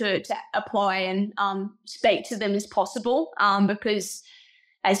people to apply and speak to them as possible, because,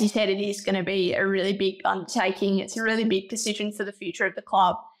 as you said, it is going to be a really big undertaking. It's a really big decision for the future of the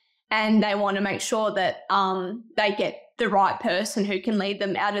club, and they want to make sure that they get the right person who can lead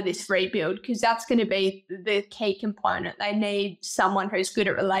them out of this rebuild, because that's going to be the key component. They need someone who's good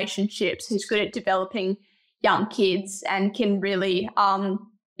at relationships, who's good at developing young kids and can really,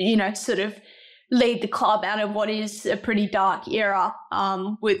 sort of lead the club out of what is a pretty dark era,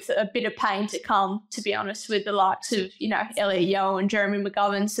 with a bit of pain to come, to be honest, with the likes of, Elliot Yeo and Jeremy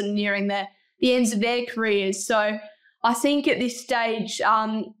McAllion sort of nearing the ends of their careers. So I think at this stage,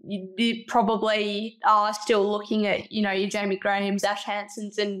 you probably are still looking at, your Jamie Grahams, Ash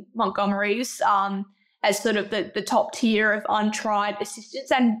Hansons and Montgomerys, as sort of the top tier of untried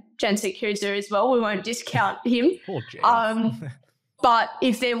assistants, and Jensen Kuzer as well. We won't discount him. Poor Jens. But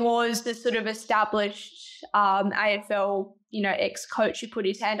if there was the sort of established AFL, ex-coach who put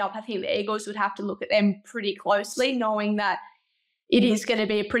his hand up, I think the Eagles would have to look at them pretty closely, knowing that it is going to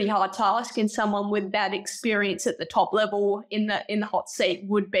be a pretty hard task, and someone with that experience at the top level in the hot seat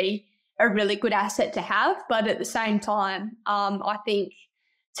would be a really good asset to have. But at the same time, I think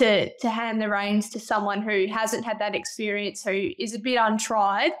to hand the reins to someone who hasn't had that experience, who is a bit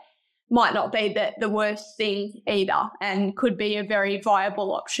untried, might not be the worst thing either, and could be a very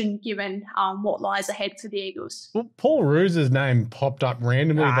viable option given what lies ahead for the Eagles. Well, Paul Roos's name popped up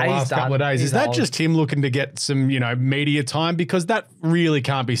randomly the last couple of days. Is that just him looking to get some, media time? Because that really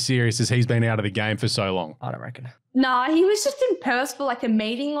can't be serious as he's been out of the game for so long. I don't reckon. No, he was just in Perth for like a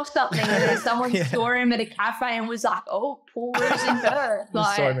meeting or something, and then someone saw him at a cafe and was like, "Oh, Paul Roos in Perth."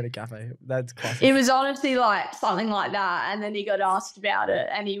 Like, saw him at a cafe. That's classic. It was honestly like something like that, and then he got asked about it,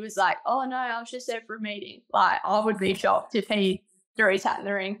 and he was like, "Oh no, I was just there for a meeting." Like, I would be shocked if he threw his hat in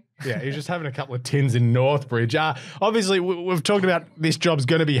the ring. Yeah, he's just having a couple of tins in Northbridge. Obviously, we've talked about this job's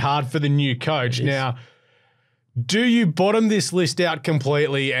going to be hard for the new coach. Now, do you bottom this list out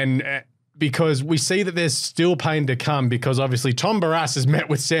completely and because we see that there's still pain to come because obviously Tom Barrass has met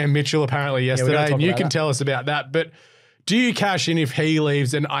with Sam Mitchell apparently yesterday and you can tell us about that. But do you cash in if he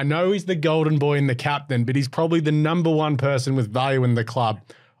leaves? And I know he's the golden boy and the captain, but he's probably the number one person with value in the club.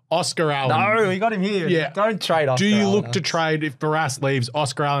 Oscar Allen. No, we got him here. Yeah. Don't trade Oscar Do you Allen. look to trade if Barrass leaves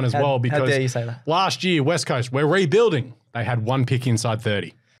Oscar Allen as well? Because how dare you say that? Last year, West Coast, we're rebuilding. They had one pick inside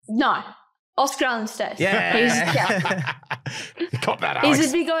 30. No. Oscar Allen stays. Yeah. Got that, Alex. He's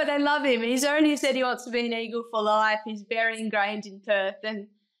a big guy. They love him. He's only said he wants to be an Eagle for life. He's very ingrained in Perth and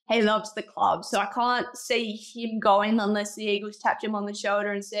he loves the club. So I can't see him going unless the Eagles tapped him on the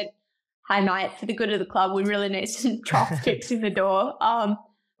shoulder and said, "Hey, mate, for the good of the club, we really need some draft picks in the door."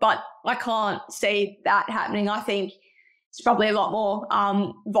 But I can't see that happening. I think it's probably a lot more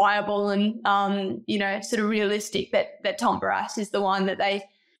viable and, sort of realistic that Tom Barrass is the one that they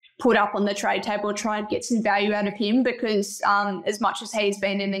put up on the trade table, try and get some value out of him because as much as he's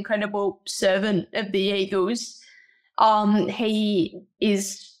been an incredible servant of the Eagles, he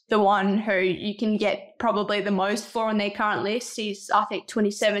is the one who you can get probably the most for on their current list. He's, I think,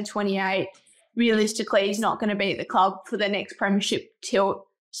 27, 28. Realistically, he's not going to be at the club for the next premiership tilt.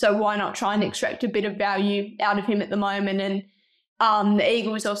 So why not try and extract a bit of value out of him at the moment? And the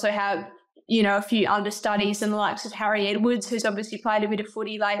Eagles also have, a few understudies and the likes of Harry Edwards, who's obviously played a bit of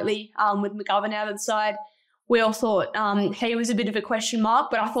footy lately with McAllion out of the side. We all thought he was a bit of a question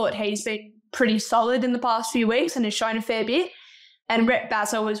mark, but I thought he's been pretty solid in the past few weeks and has shown a fair bit. And Rhett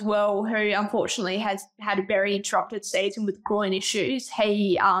Basso as well, who unfortunately has had a very interrupted season with groin issues.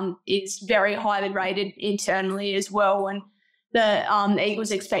 He is very highly rated internally as well. And the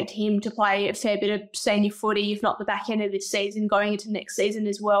Eagles expect him to play a fair bit of senior footy, if not the back end of this season, going into next season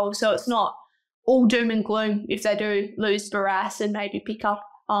as well. So it's not all doom and gloom if they do lose Barrass and maybe pick up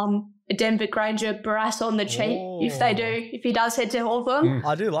a Denver Granger Barrass on the cheap if he does head to Hawthorn.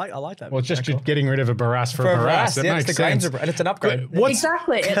 I like that. Well, it's just getting rid of a Barrass for a Barrass. It makes sense. And it's an upgrade.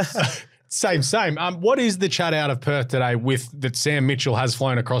 Exactly. Same. What is the chat out of Perth today with that Sam Mitchell has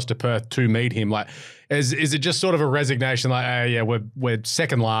flown across to Perth to meet him? Like, is it just sort of a resignation like, we're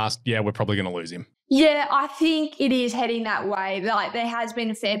second last. Yeah, we're probably going to lose him. Yeah, I think it is heading that way. Like, there has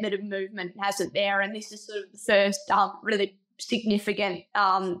been a fair bit of movement, hasn't there? And this is sort of the first really significant,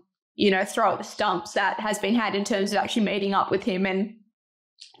 throw at the stumps that has been had in terms of actually meeting up with him. And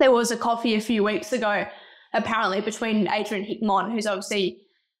there was a coffee a few weeks ago, apparently, between Adrian Hickmott, who's obviously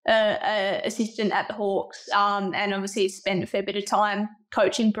assistant at the Hawks, and obviously spent a fair bit of time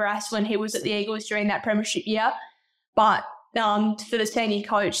coaching Barrass when he was at the Eagles during that premiership year. But for the senior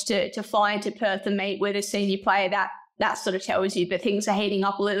coach to fly into Perth and meet with a senior player, that sort of tells you that things are heating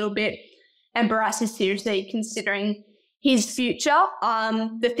up a little bit. And Barrass is seriously considering his future.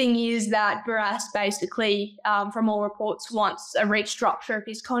 The thing is that Barrass basically, from all reports, wants a restructure of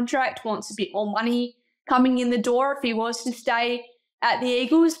his contract, wants a bit more money coming in the door if he was to stay at the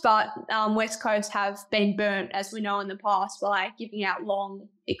Eagles. But West Coast have been burnt, as we know in the past, by giving out long,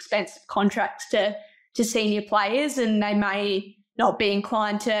 expensive contracts to senior players, and they may not be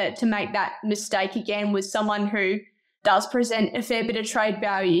inclined to make that mistake again with someone who does present a fair bit of trade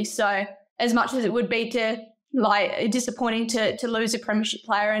value. So as much as it would be disappointing to lose a premiership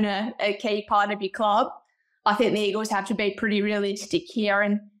player and a key part of your club, I think the Eagles have to be pretty realistic here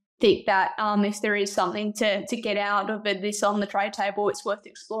and think that if there is something to get out of this on the trade table, it's worth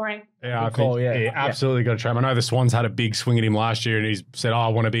exploring. Yeah, I think absolutely got to trade him. I know the Swans had a big swing at him last year and he's said, I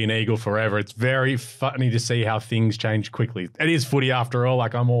want to be an Eagle forever. It's very funny to see how things change quickly. It is footy after all.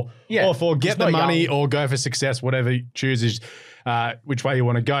 Like, I'm all for get the money or go for success, whatever you choose, which way you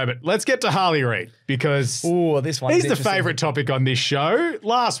want to go. But let's get to Harley Reid because this one he's the favourite topic on this show.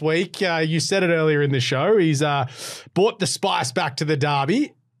 Last week, you said it earlier in the show, he's brought the spice back to the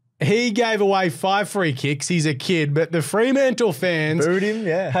derby. He gave away 5 free kicks. He's a kid, but the Fremantle fans Booed him,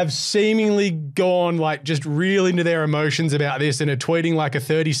 have seemingly gone like just real into their emotions about this and are tweeting like a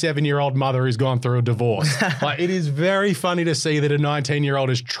 37-year-old mother who's gone through a divorce. Like, it is very funny to see that a 19-year-old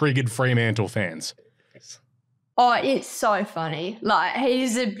has triggered Fremantle fans. Oh, it's so funny. Like,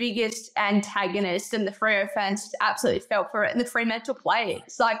 he's the biggest antagonist, and the Freo fans just absolutely fell for it. And the Fremantle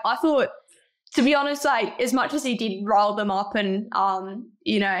players, like, I thought, to be honest, like, as much as he did roll them up and,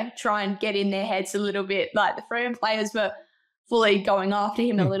 try and get in their heads a little bit, like, the Freo players were fully going after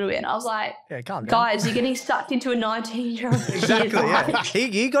him a little bit. And I was like, calm down. Guys, you're getting sucked into a 19-year-old kid. Exactly, yeah.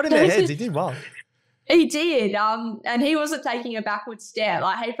 He got in their heads. He did well. He did, and he wasn't taking a backward step.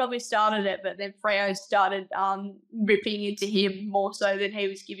 Like, he probably started it, but then Freo started ripping into him more so than he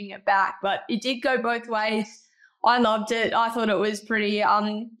was giving it back. But it did go both ways. I loved it. I thought it was pretty,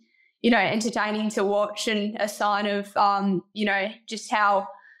 entertaining to watch, and a sign of, just how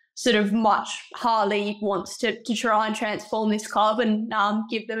sort of much Harley wants to try and transform this club and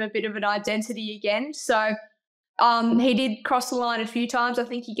give them a bit of an identity again. So he did cross the line a few times. I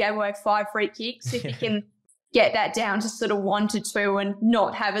think he gave away 5 free kicks. If he can get that down to sort of 1 to 2 and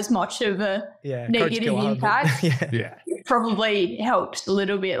not have as much of a negative impact, it probably helps a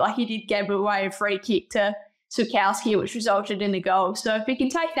little bit. Like, he did give away a free kick to Sukowski, which resulted in the goal. So if he can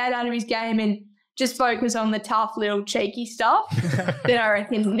take that out of his game and just focus on the tough little cheeky stuff, then I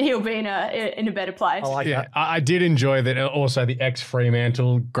reckon he'll be in a better place. I like that. I did enjoy that. Also, the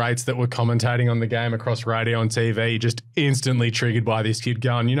ex-Fremantle greats that were commentating on the game across radio and TV just instantly triggered by this kid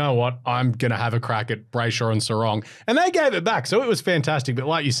going, you know what, I'm going to have a crack at Brayshaw and Sarong. And they gave it back. So it was fantastic. But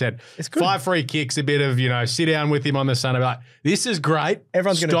like you said, it's good. 5 free kicks, a bit of, sit down with him on the sun about, this is great.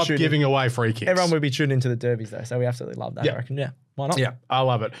 Everyone's going to stop giving away free kicks. Everyone will be tuning into the derbies though. So we absolutely love that, I reckon. Yeah. Why not? Yeah, I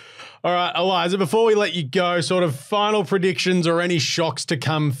love it. All right, Eliza, before we let you go, sort of final predictions or any shocks to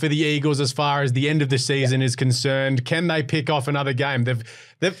come for the Eagles as far as the end of the season is concerned. Can they pick off another game?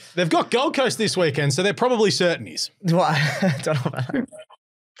 They've got Gold Coast this weekend, so they're probably certainties. Well, I don't know about that.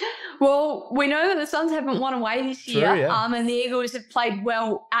 Well, we know that the Suns haven't won away this year, and the Eagles have played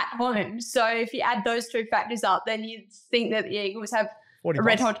well at home. So if you add those 2 factors up, then you'd think that the Eagles have a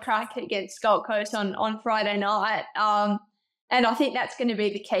red-hot crack against Gold Coast on Friday night. And I think that's going to be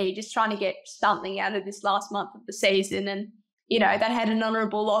the key, just trying to get something out of this last month of the season. And, they had an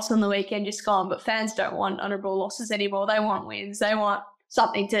honourable loss on the weekend just gone, but fans don't want honourable losses anymore. They want wins. They want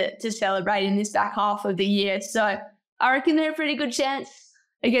something to celebrate in this back half of the year. So I reckon they're a pretty good chance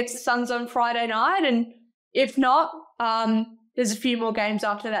against the Suns on Friday night. And if not, there's a few more games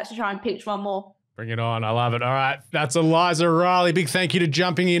after that to try and pitch one more. Bring it on. I love it. All right. That's Eliza Rielly. Big thank you to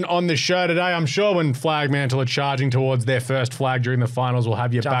jumping in on the show today. I'm sure when Flagmantle are charging towards their first flag during the finals, we'll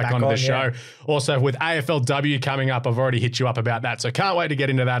have you back onto the show. Also, with AFLW coming up, I've already hit you up about that. So can't wait to get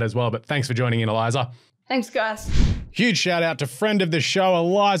into that as well. But thanks for joining in, Eliza. Thanks, guys. Huge shout out to friend of the show,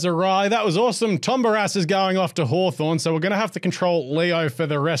 Eliza Rielly. That was awesome. Tom Barras is going off to Hawthorn, so we're going to have to control Leo for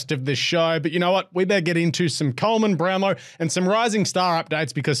the rest of the show. But you know what? We better get into some Coleman, Brownlow, and some Rising Star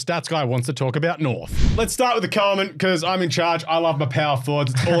updates because Stats Guy wants to talk about North. Let's start with the Coleman because I'm in charge. I love my power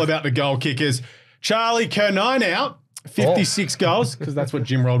forwards. It's all about the goal kickers. Charlie Kernine out. 56 goals, because that's what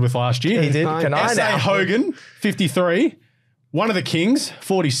Jim rolled with last year. He did. S.A. Hogan, 53. One of the Kings,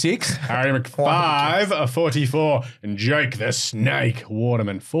 46. Harry McFive, 44. And Jake the Snake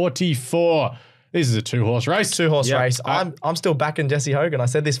Waterman, 44. This is a 2-horse race. 2-horse race. I'm still backing Jesse Hogan. I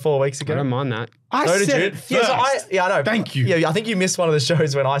said this 4 weeks ago. I don't mind that. I said it first. I know. Thank you. Yeah, I think you missed one of the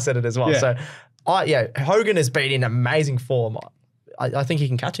shows when I said it as well. Yeah. So, Hogan has been in amazing form. I think he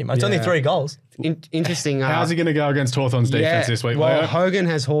can catch him. It's only 3 goals. Interesting. How's he going to go against Hawthorn's defense this week? Well, Leo? Hogan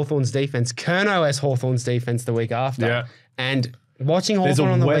has Hawthorn's defense. Kerno has Hawthorn's defense the week after. Yeah. And watching Hawthorn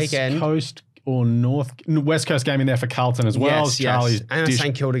on the weekend. Coast or West Coast game in there for Carlton as well. Yes. And a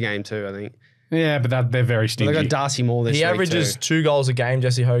St Kilda game too, I think. Yeah, but they're very stingy. They got Darcy Moore this week. He averages 2 goals a game,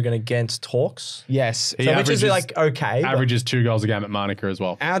 Jesse Hogan, against Hawks. Yes. Which is like okay. Averages 2 goals a game at Monica as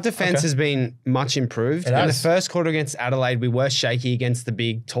well. Our defense has been much improved. In the first quarter against Adelaide, we were shaky against the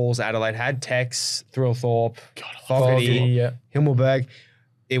big talls Adelaide had. Tex, Thrillthorpe, Fogarty, Himmelberg.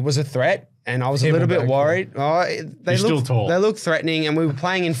 It was a threat. And I was a little bit worried. They still tall. They looked threatening, and we were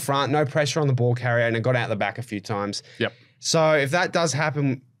playing in front, no pressure on the ball carrier, and it got out the back a few times. Yep. So if that does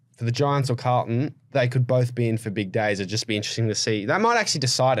happen for the Giants or Carlton, they could both be in for big days. It'd just be interesting to see. That might actually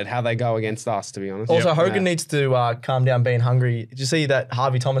decide it, how they go against us, to be honest. Also, Hogan needs to calm down being hungry. Did you see that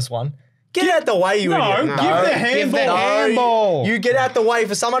Harvey Thomas one? Get out the way, you idiot. Give the handball. You get out the way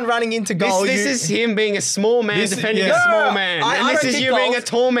for someone running into goal. This is him being a small man defending a small man. I And this don't is kick you being a goals.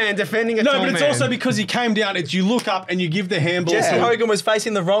 tall man defending a tall man. No, but it's also because he came down. It's you look up and you give the handball. Jesse to him. Hogan was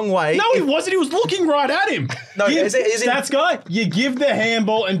facing the wrong way. No, he wasn't. He was looking right at him. No, is it- Stats guy, you give the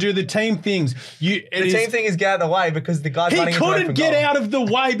handball and do the team things. The team thing is get out of the way because the guy's He running into couldn't open get goal. out of the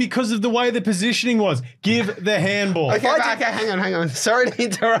way because of the way the positioning was. Give the handball. Okay, hang on. Sorry to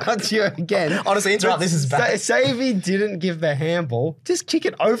interrupt you again. Honestly, this is bad. Say if he didn't give the handball, just kick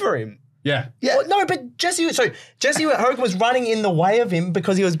it over him. Yeah. Well, no, but Jesse Hogan was running in the way of him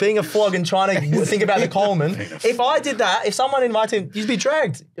because he was being a flog and trying to think about the Coleman. If I did that, if someone in my team, you'd be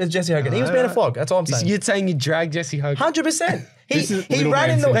dragged as Jesse Hogan. He was being a flog. That's all I'm saying. You're saying you dragged Jesse Hogan? 100%. This is He little ran man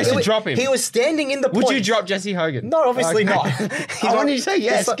in the. syndrome. They should drop him. He was standing in the. Would you points. drop Jesse Hogan? No, obviously Okay. not. I want you to say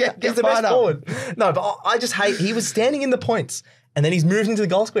yes. He's Get the best fired up. forward. No, but I just hate. He was standing in the points, and then he's moved into the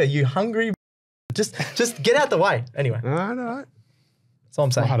goal square. You hungry? Just get out the way. Anyway, All right. that's all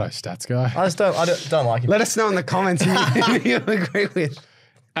I'm saying. Righto, stats guy. I don't like him. Let us know in the comments who you agree with.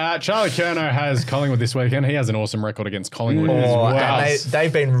 Charlie Curnow has Collingwood this weekend. He has an awesome record against Collingwood as Oh, well. and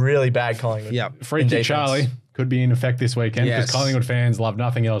they've been really bad, Collingwood. Yep. Free in kick defense. Charlie could be in effect this weekend because Yes. Collingwood fans love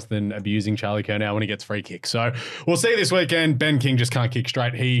nothing else than abusing Charlie Curnow when he gets free kicks. So we'll see this weekend. Ben King just can't kick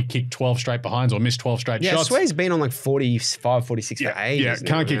straight. He kicked 12 straight behinds or missed 12 straight Yeah, I shots. swear he's been on like 45, 46 for ages. Yeah,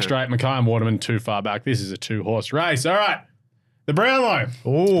 can't kick straight. Mackay and Waterman too far back. This is a two-horse race. All right. The Brownlow.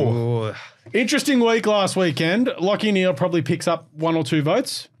 Ooh. Interesting week last weekend. Lockie Neal probably picks up 1 or 2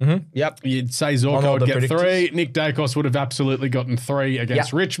 votes. Yep. You'd say On Zorko all would the get predictors. 3. Nick Dacos would have absolutely gotten 3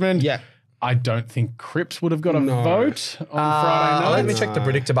 against Yeah. Richmond. Yeah. I don't think Cripps would have got a No. vote on Friday Let night. me check the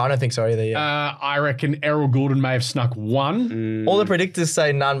predictor, but I don't think so either. Yeah. I reckon Errol Goulden may have snuck 1. All the predictors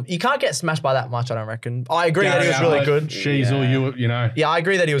say none. You can't get smashed by that much, I don't reckon. I agree that he was really good. Sheasel, you know. Yeah, I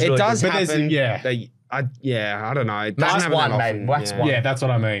agree that he was It really does good. But there's- happen. yeah. I don't know. It Max doesn't happen one, that maybe. often. Max yeah. one. Yeah, that's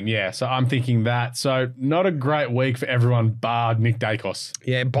what I mean. Yeah, so I'm thinking that. So not a great week for everyone barred Nick Dacos.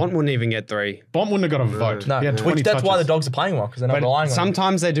 Yeah, Bont wouldn't even get 3. Bont wouldn't have got a vote. No, He had 20 that's why the touches. dogs are playing well because they're not But relying on him.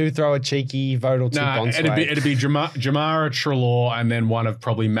 sometimes they do throw a cheeky vote or two. Nah, Bont's it'd way. be Jamara Trelaw and then one of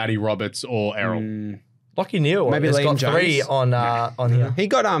probably Matty Roberts or Errol. Lockie Neal Maybe has Liam got 3 Jones. on here. He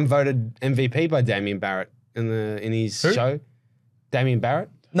got voted MVP by Damien Barrett in his Who? show. Damien Barrett.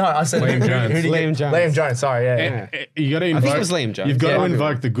 No, I said Liam Jones. who did he Liam get? Jones. Liam Jones. Sorry, yeah. You got to I invoke. think it was Liam Jones. You've got Yeah. to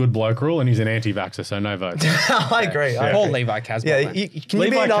invoke the good bloke rule, and he's an anti-vaxxer, so no votes. I agree. I Paul agree. Levi Casbolt. Yeah, man. can you be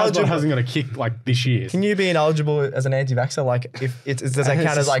Levi Casbolt ineligible? hasn't got a kick like this year. Can you be ineligible as an anti-vaxxer? Like, if does that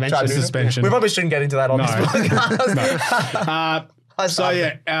count as like Suspension. Suspension. We probably shouldn't get into that on No. this podcast. So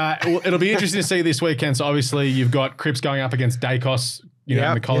it'll be interesting to see this weekend. So obviously you've got Cripps going up against Dacos, in the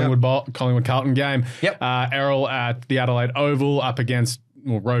Yep, Collingwood Carlton game. Yep. Errol at the Adelaide Oval up against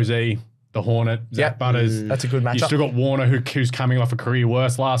Rosie, the Hornet, Zach Yep. Butters. That's a good You matchup. still got Warner who's coming off a career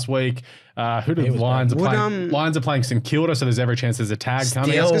worst last week. Who do the Lions are Would, playing? Lions are playing St Kilda, so there's every chance there's a tag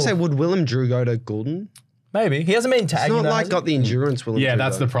coming. I was Still- gonna say, would Willem Drew go to Goulden? Maybe he hasn't been It's tagging. not though, like has he? got the endurance. Willem Yeah, Drew,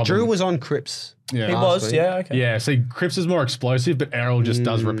 that's though. the problem. Drew was on Cripps. Yeah. He last was. week. Yeah. Okay. Yeah, see, Cripps is more explosive, but Errol just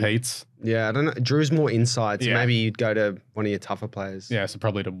does repeats. Yeah, I don't know. Drew's more inside, so Yeah. maybe you'd go to one of your tougher players. Yeah, so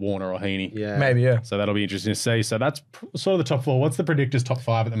probably to Warner or Heaney. Yeah. Maybe. Yeah. So that'll be interesting to see. So that's sort of the top 4. What's the predictors' top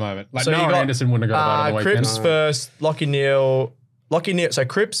 5 at the moment? Like So you Noah got, Anderson wouldn't have got a vote on the weekend. Cripps first. Lockie Neal. So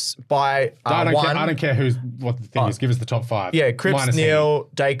Cripps by I don't 1. care. I don't care what the thing is. Give us the top 5. Yeah, Cripps, Minus Neal,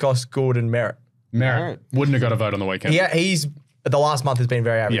 Dacos, Goulden, Merritt. Merritt wouldn't have got a vote on the weekend. Yeah, he's the last month has been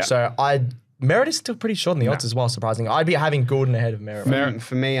very average. Yeah. So Merritt is still pretty short in the odds as well. Surprisingly, I'd be having Goulden ahead of Merritt.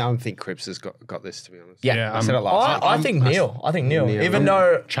 For me, I don't think Cripps has got this, to be honest. Yeah, I said it last I think Neal. I think Neal. Neal. Even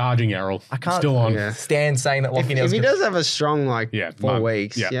though Charging Errol. I can't Still on. Yeah. stand saying that Lockie If Neal's he good. does have a strong 4 month.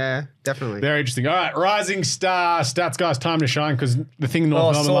 weeks, Yeah. yeah, definitely. Very interesting. All right, Rising Star. Stats guys, time to shine because the thing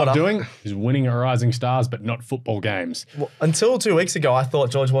North Melbourne love sorta. doing is winning at Rising Stars, but not football games. Well, until 2 weeks ago, I thought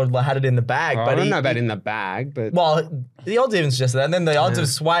George Ward had it in the bag, I but don't know about in the bag, but well, the odds even suggested that, and then the odds have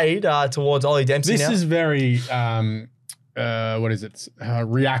swayed towards Ollie Dempsey. This now. is very, what is it?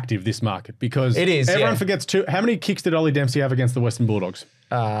 Reactive, this market, because It is, everyone yeah. forgets how many kicks did Ollie Dempsey have against the Western Bulldogs?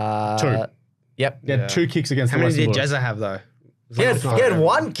 2. Yep. He had 2 kicks against how the many Western did Bulldogs. Jezza have, though? He had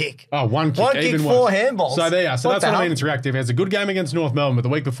 1 kick. Oh, 1 kick. One kick, even 4 worse. handballs. So there you are. So What that's the what I hell? mean. It's reactive. He has a good game against North Melbourne, but the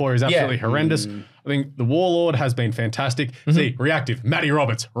week before he was absolutely horrendous. I think the Warlord has been fantastic. See, reactive. Matty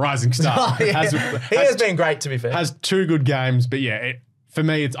Roberts, Rising Star. Oh, yeah. He has been great, to be fair. Has 2 good games, but yeah, for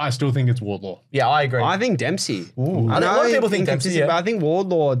me, I still think it's Wardlaw. Yeah, I agree. I think Dempsey. I know a lot of people think Dempsey, Dempsey, but I think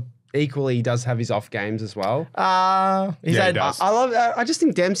Wardlaw equally does have his off games as well. He's Yeah, he had does. I just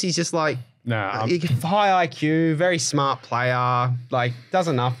think Dempsey's just High IQ, very smart player. Like, does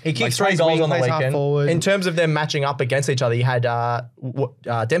enough. He kicked like, 3 goals on the plays half weekend. forward. In terms of them matching up against each other, you had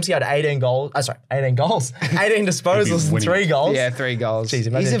Dempsey had 18 goals. 18 goals. 18 disposals and 3 goals. Yeah, 3 goals.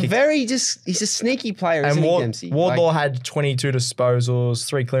 Jeez, he's a sneaky player, and isn't he, Dempsey? Wardlaw had 22 disposals,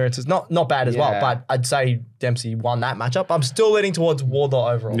 3 clearances. Not bad as well, but I'd say Dempsey won that matchup. I'm still leaning towards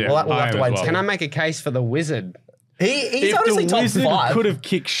Wardlaw overall. Yeah, we'll have to wait and see. Can I make a case for the Wizard? He's if honestly the top Wizard 5. could have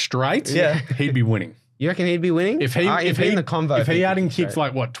kicked straight, he'd be winning. You reckon he'd be winning? If he in the convo, if he hadn't kicked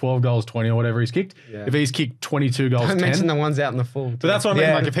like what 12 goals, 20 or whatever he's kicked, if he's kicked 22 goals, Don't 10. mention the ones out in the full. But that's what I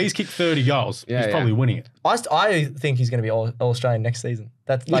mean. Like if he's kicked 30 goals, he's probably winning it. I think he's going to be all Australian next season.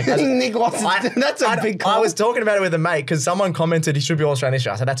 That's like Nick Watson. That's a big call. I was talking about it with a mate because someone commented he should be all Australian this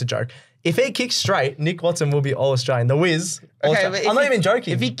year. I said that's a joke. If he kicks straight, Nick Watson will be all Australian. The Wiz. Okay, I'm not even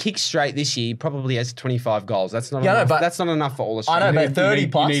joking. If he kicks straight this year, he probably has 25 goals. That's not enough. That's not enough for all Australia. I know, but 30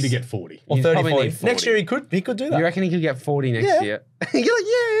 plus. You need to get 40. Or 30, 40. 40. Next year he could do that. You reckon he could get 40 next year? You're like,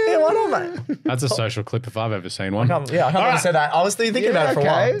 Yeah, why not, mate? That's a social clip if I've ever seen one. I can't believe I said that. I was thinking about it for a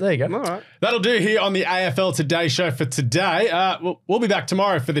while. There you go. All right. That'll do here on the AFL Today Show for today. We'll be back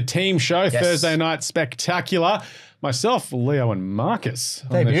tomorrow for the team show, Thursday night spectacular. Myself, Leo, and Marcus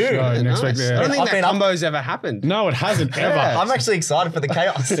on the Debut. show next week. I don't think that combo's ever happened. No, it hasn't ever. I'm actually excited for the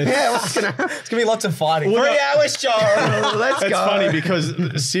chaos. What's going to happen? It's going to be lots of fighting. 3 hours show. Let's go. It's funny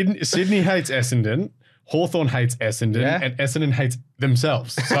because Sydney hates Essendon, Hawthorn hates Essendon, and Essendon hates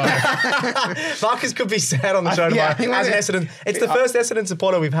themselves. So Marcus could be sad on the show tomorrow as an Essendon. It's the first Essendon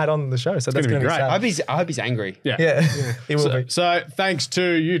supporter we've had on the show, so that's going to be great. sad. I hope he's angry. Yeah, he will be. So thanks to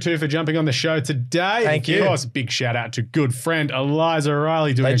you two for jumping on the show today. Thank you. Of course, big shout out to good friend Eliza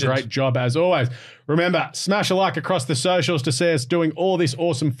Rielly doing a great job as always. Remember, smash a like across the socials to see us doing all this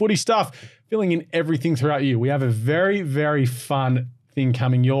awesome footy stuff, filling in everything throughout you. We have a very, very fun thing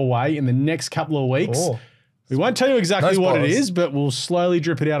coming your way in the next couple of weeks. We won't tell you exactly what it is, but we'll slowly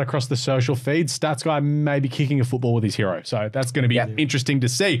drip it out across the social feed. Stats guy may be kicking a football with his hero. So that's going to be interesting to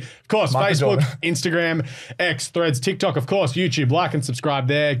see. Of course, Facebook, Instagram, X, Threads, TikTok, of course, YouTube. Like and subscribe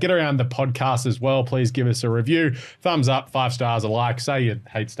there. Get around the podcast as well. Please give us a review. Thumbs up, 5 stars, a like. Say you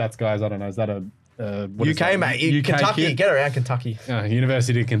hate stats guys. I don't know. Is that a... UK, mate. Kentucky. Kid? Get around Kentucky.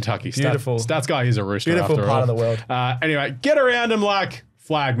 University of Kentucky. Beautiful. Stats guy is a rooster Beautiful after part all. of the world. Anyway, get around him like...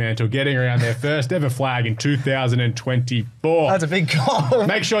 Flag Mantle getting around their first ever flag in 2024. That's a big goal.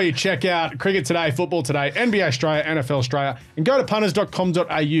 Make sure you check out Cricket Today, Football Today, NBA Australia, NFL Australia, and go to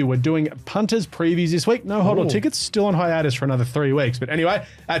punters.com.au. We're doing punters previews this week. No hodl tickets, still on hiatus for another 3 weeks. But anyway,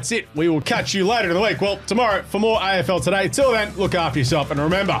 that's it. We will catch you later in the week. Well, tomorrow for more AFL Today. Till then, look after yourself. And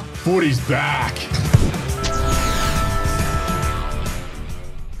remember, footy's back.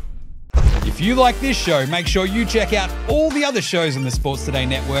 If you like this show, make sure you check out all the other shows on the Sports Today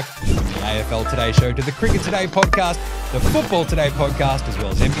Network, from the AFL Today Show to the Cricket Today podcast, the Football Today podcast, as well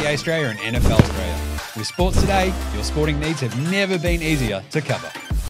as NBA Australia and NFL Australia. With Sports Today, your sporting needs have never been easier to cover.